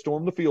 times they've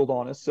stormed the field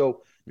on us.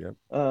 So,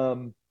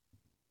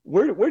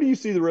 where do you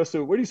see the rest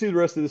of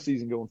the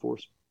season going for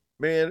us?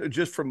 Man,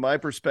 just from my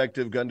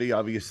perspective, Gundy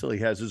obviously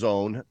has his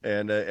own,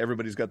 and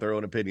everybody's got their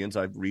own opinions.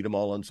 I read them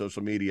all on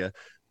social media.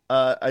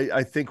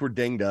 I think we're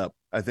dinged up.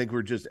 I think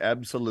we're just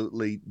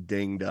absolutely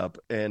dinged up,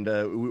 and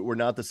we're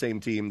not the same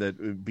team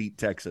that beat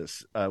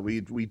Texas.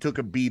 We took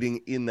a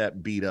beating in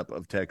that beat up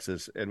of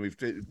Texas, and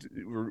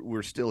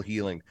we're still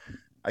healing.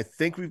 I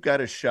think we've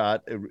got a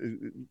shot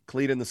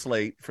cleaning the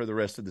slate for the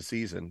rest of the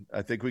season.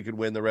 I think we could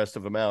win the rest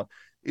of them out.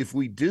 If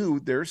we do,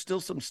 there's still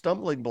some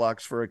stumbling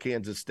blocks for a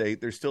Kansas State.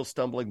 There's still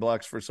stumbling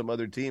blocks for some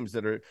other teams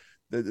that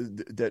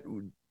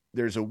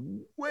there's a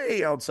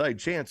way outside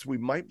chance we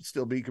might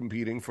still be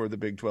competing for the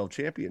Big 12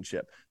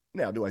 championship.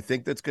 Now, do I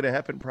think that's going to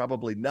happen?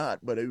 Probably not,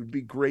 but it would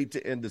be great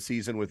to end the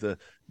season with a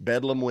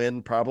Bedlam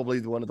win, probably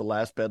one of the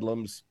last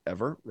Bedlams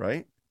ever,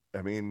 right?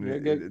 I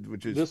mean,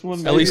 which is this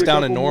one at least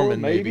down in Norman,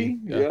 more, maybe.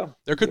 Yeah.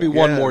 There could be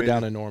one more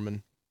down in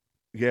Norman.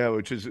 Yeah,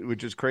 which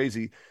is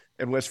crazy.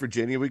 And West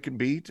Virginia we can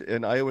beat,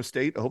 and Iowa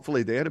State.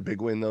 Hopefully they had a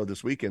big win though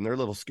this weekend. They're a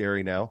little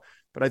scary now,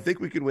 but I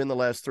think we can win the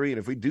last 3. And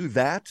if we do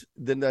that,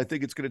 then I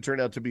think it's going to turn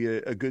out to be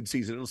a good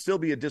season. It'll still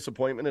be a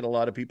disappointment in a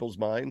lot of people's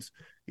minds.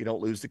 You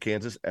don't lose to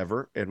Kansas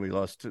ever, and we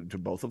lost to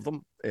both of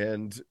them.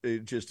 And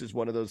it just is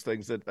one of those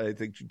things that I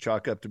think you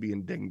chalk up to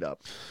being dinged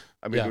up.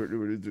 I mean,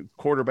 we're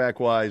quarterback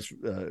wise,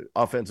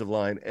 offensive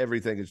line,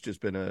 everything has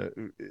just been a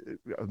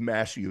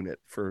mash unit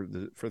for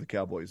the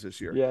Cowboys this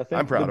year. Yeah, I think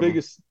I'm proud the of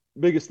them.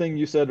 Biggest thing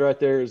you said right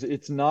there is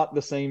it's not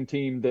the same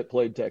team that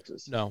played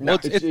Texas. No,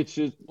 it's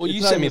you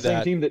not sent me the same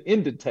that team that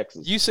ended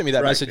Texas. You sent me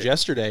that message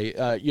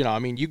yesterday.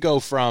 You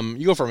go from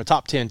a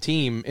top 10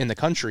 team in the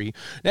country,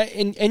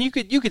 and you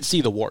could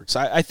see the warts.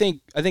 I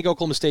think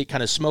Oklahoma State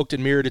kind of smoked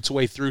and mirrored its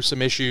way through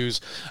some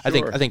issues.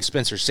 Sure. I think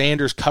Spencer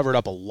Sanders covered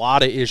up a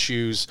lot of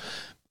issues.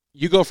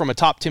 You go from a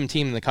top 10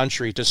 team in the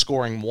country to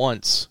scoring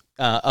once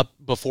up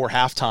before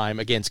halftime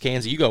against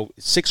Kansas. You go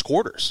 6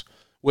 quarters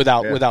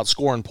without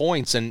scoring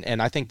points, and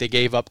I think they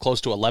gave up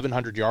close to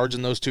 1,100 yards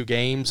in those 2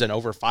 games and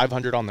over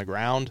 500 on the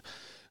ground.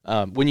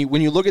 When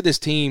you look at this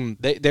team,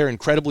 they're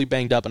incredibly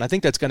banged up, and I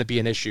think that's going to be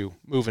an issue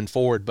moving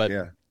forward.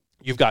 But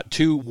you've got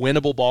 2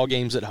 winnable ball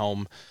games at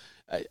home.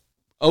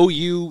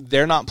 OU,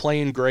 they're not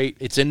playing great.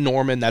 It's in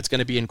Norman. That's going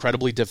to be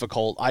incredibly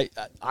difficult.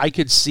 I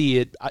could see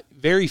it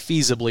very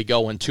feasibly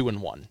going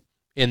 2-1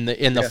 in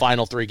the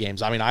final 3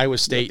 games. I mean, Iowa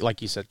State,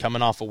 like you said,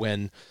 coming off a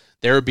win.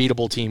 They're a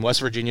beatable team. West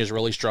Virginia is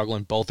really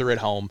struggling. Both are at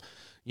home.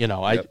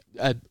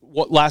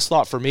 What last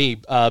thought for me?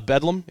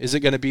 Bedlam, is it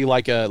going to be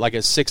like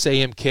a 6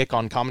 a.m. kick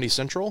on Comedy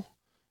Central?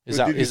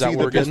 Is that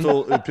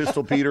where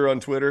Pistol Peter on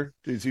Twitter?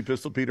 Did you see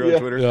Pistol Peter on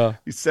Twitter? Yeah.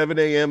 He's 7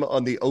 a.m.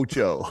 on the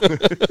Ocho.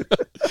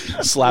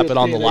 Slap it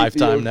on the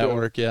Lifetime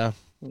network. Yeah.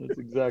 That's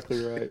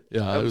exactly right.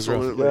 Yeah, it was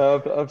rough.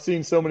 Yeah, I've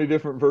seen so many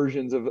different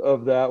versions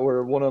of that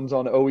where one of them's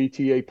on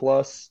OETA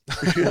Plus.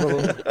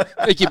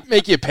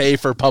 make you pay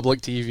for public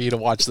TV to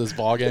watch this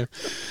ball game.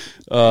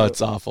 Oh,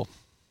 it's awful.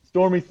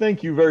 Stormy,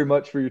 thank you very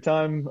much for your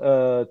time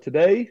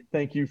today.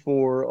 Thank you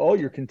for all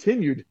your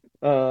continued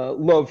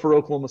love for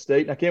Oklahoma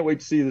State. And I can't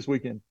wait to see you this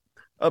weekend.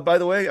 By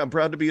the way, I'm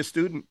proud to be a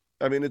student.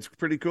 I mean, it's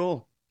pretty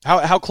cool.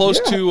 How close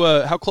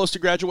to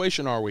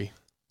graduation are we?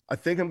 I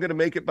think I'm going to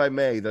make it by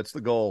May. That's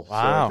the goal.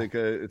 Wow. So I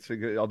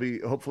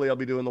think hopefully I'll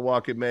be doing the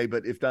walk in May,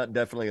 but if not,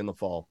 definitely in the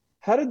fall.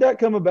 How did that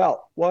come about?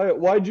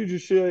 Why'd you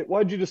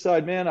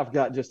decide, man, I've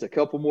got just a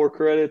couple more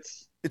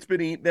credits? It's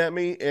been eating at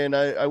me, and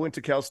I went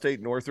to Cal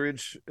State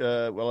Northridge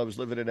while I was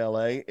living in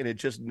LA, and it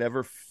just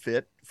never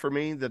fit for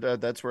me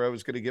that's where I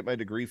was going to get my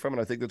degree from,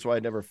 and I think that's why I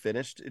never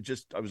finished.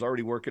 I was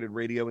already working in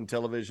radio and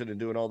television and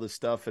doing all this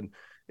stuff, and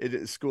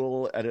at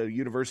school at a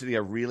university I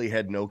really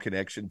had no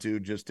connection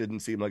to, just didn't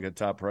seem like a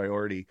top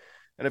priority.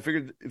 And I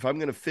figured if I'm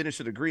going to finish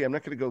a degree, I'm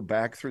not going to go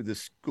back through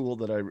this school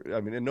that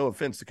I mean, and no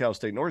offense to Cal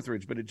State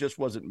Northridge, but it just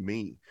wasn't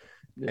me.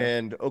 Yeah.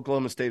 And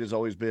Oklahoma State has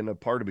always been a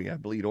part of me. I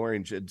bleed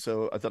orange. And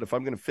so I thought if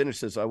I'm going to finish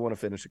this, I want to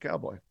finish a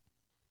Cowboy.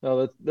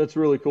 Oh, that's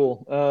really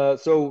cool.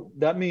 So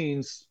that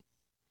means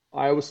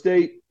Iowa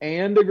State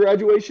and a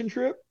graduation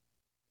trip?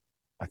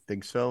 I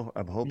think so.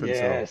 I'm hoping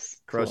so.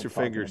 Cross your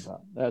fingers.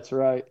 That's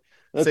right.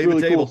 That's Save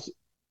really the table.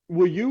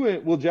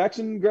 Cool. Will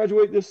Jackson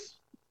graduate this?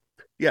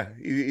 Yeah,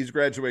 he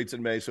graduates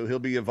in May, so he'll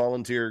be a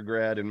volunteer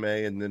grad in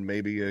May, and then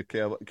maybe a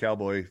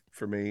Cowboy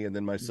for me, and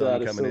then my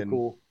son coming in,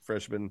 cool.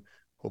 Freshman.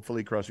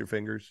 Hopefully, cross your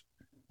fingers.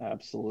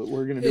 Absolutely.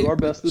 We're going to do our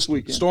best this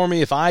weekend.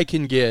 Stormy, if I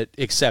can get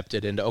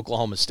accepted into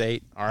Oklahoma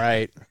State, all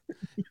right,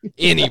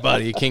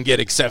 anybody can get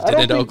accepted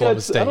into Oklahoma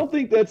State. I don't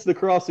think that's the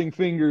crossing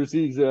fingers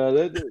he's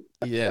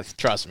Yeah,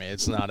 trust me,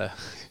 it's not a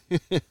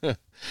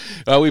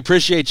we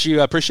appreciate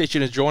you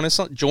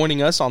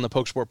joining us on the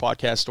Poke Sport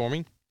Podcast,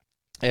 Stormy.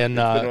 And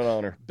it's been an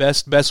honor.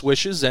 Best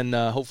wishes, and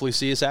hopefully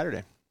see you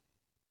Saturday.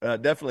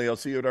 Definitely. I'll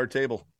see you at our table.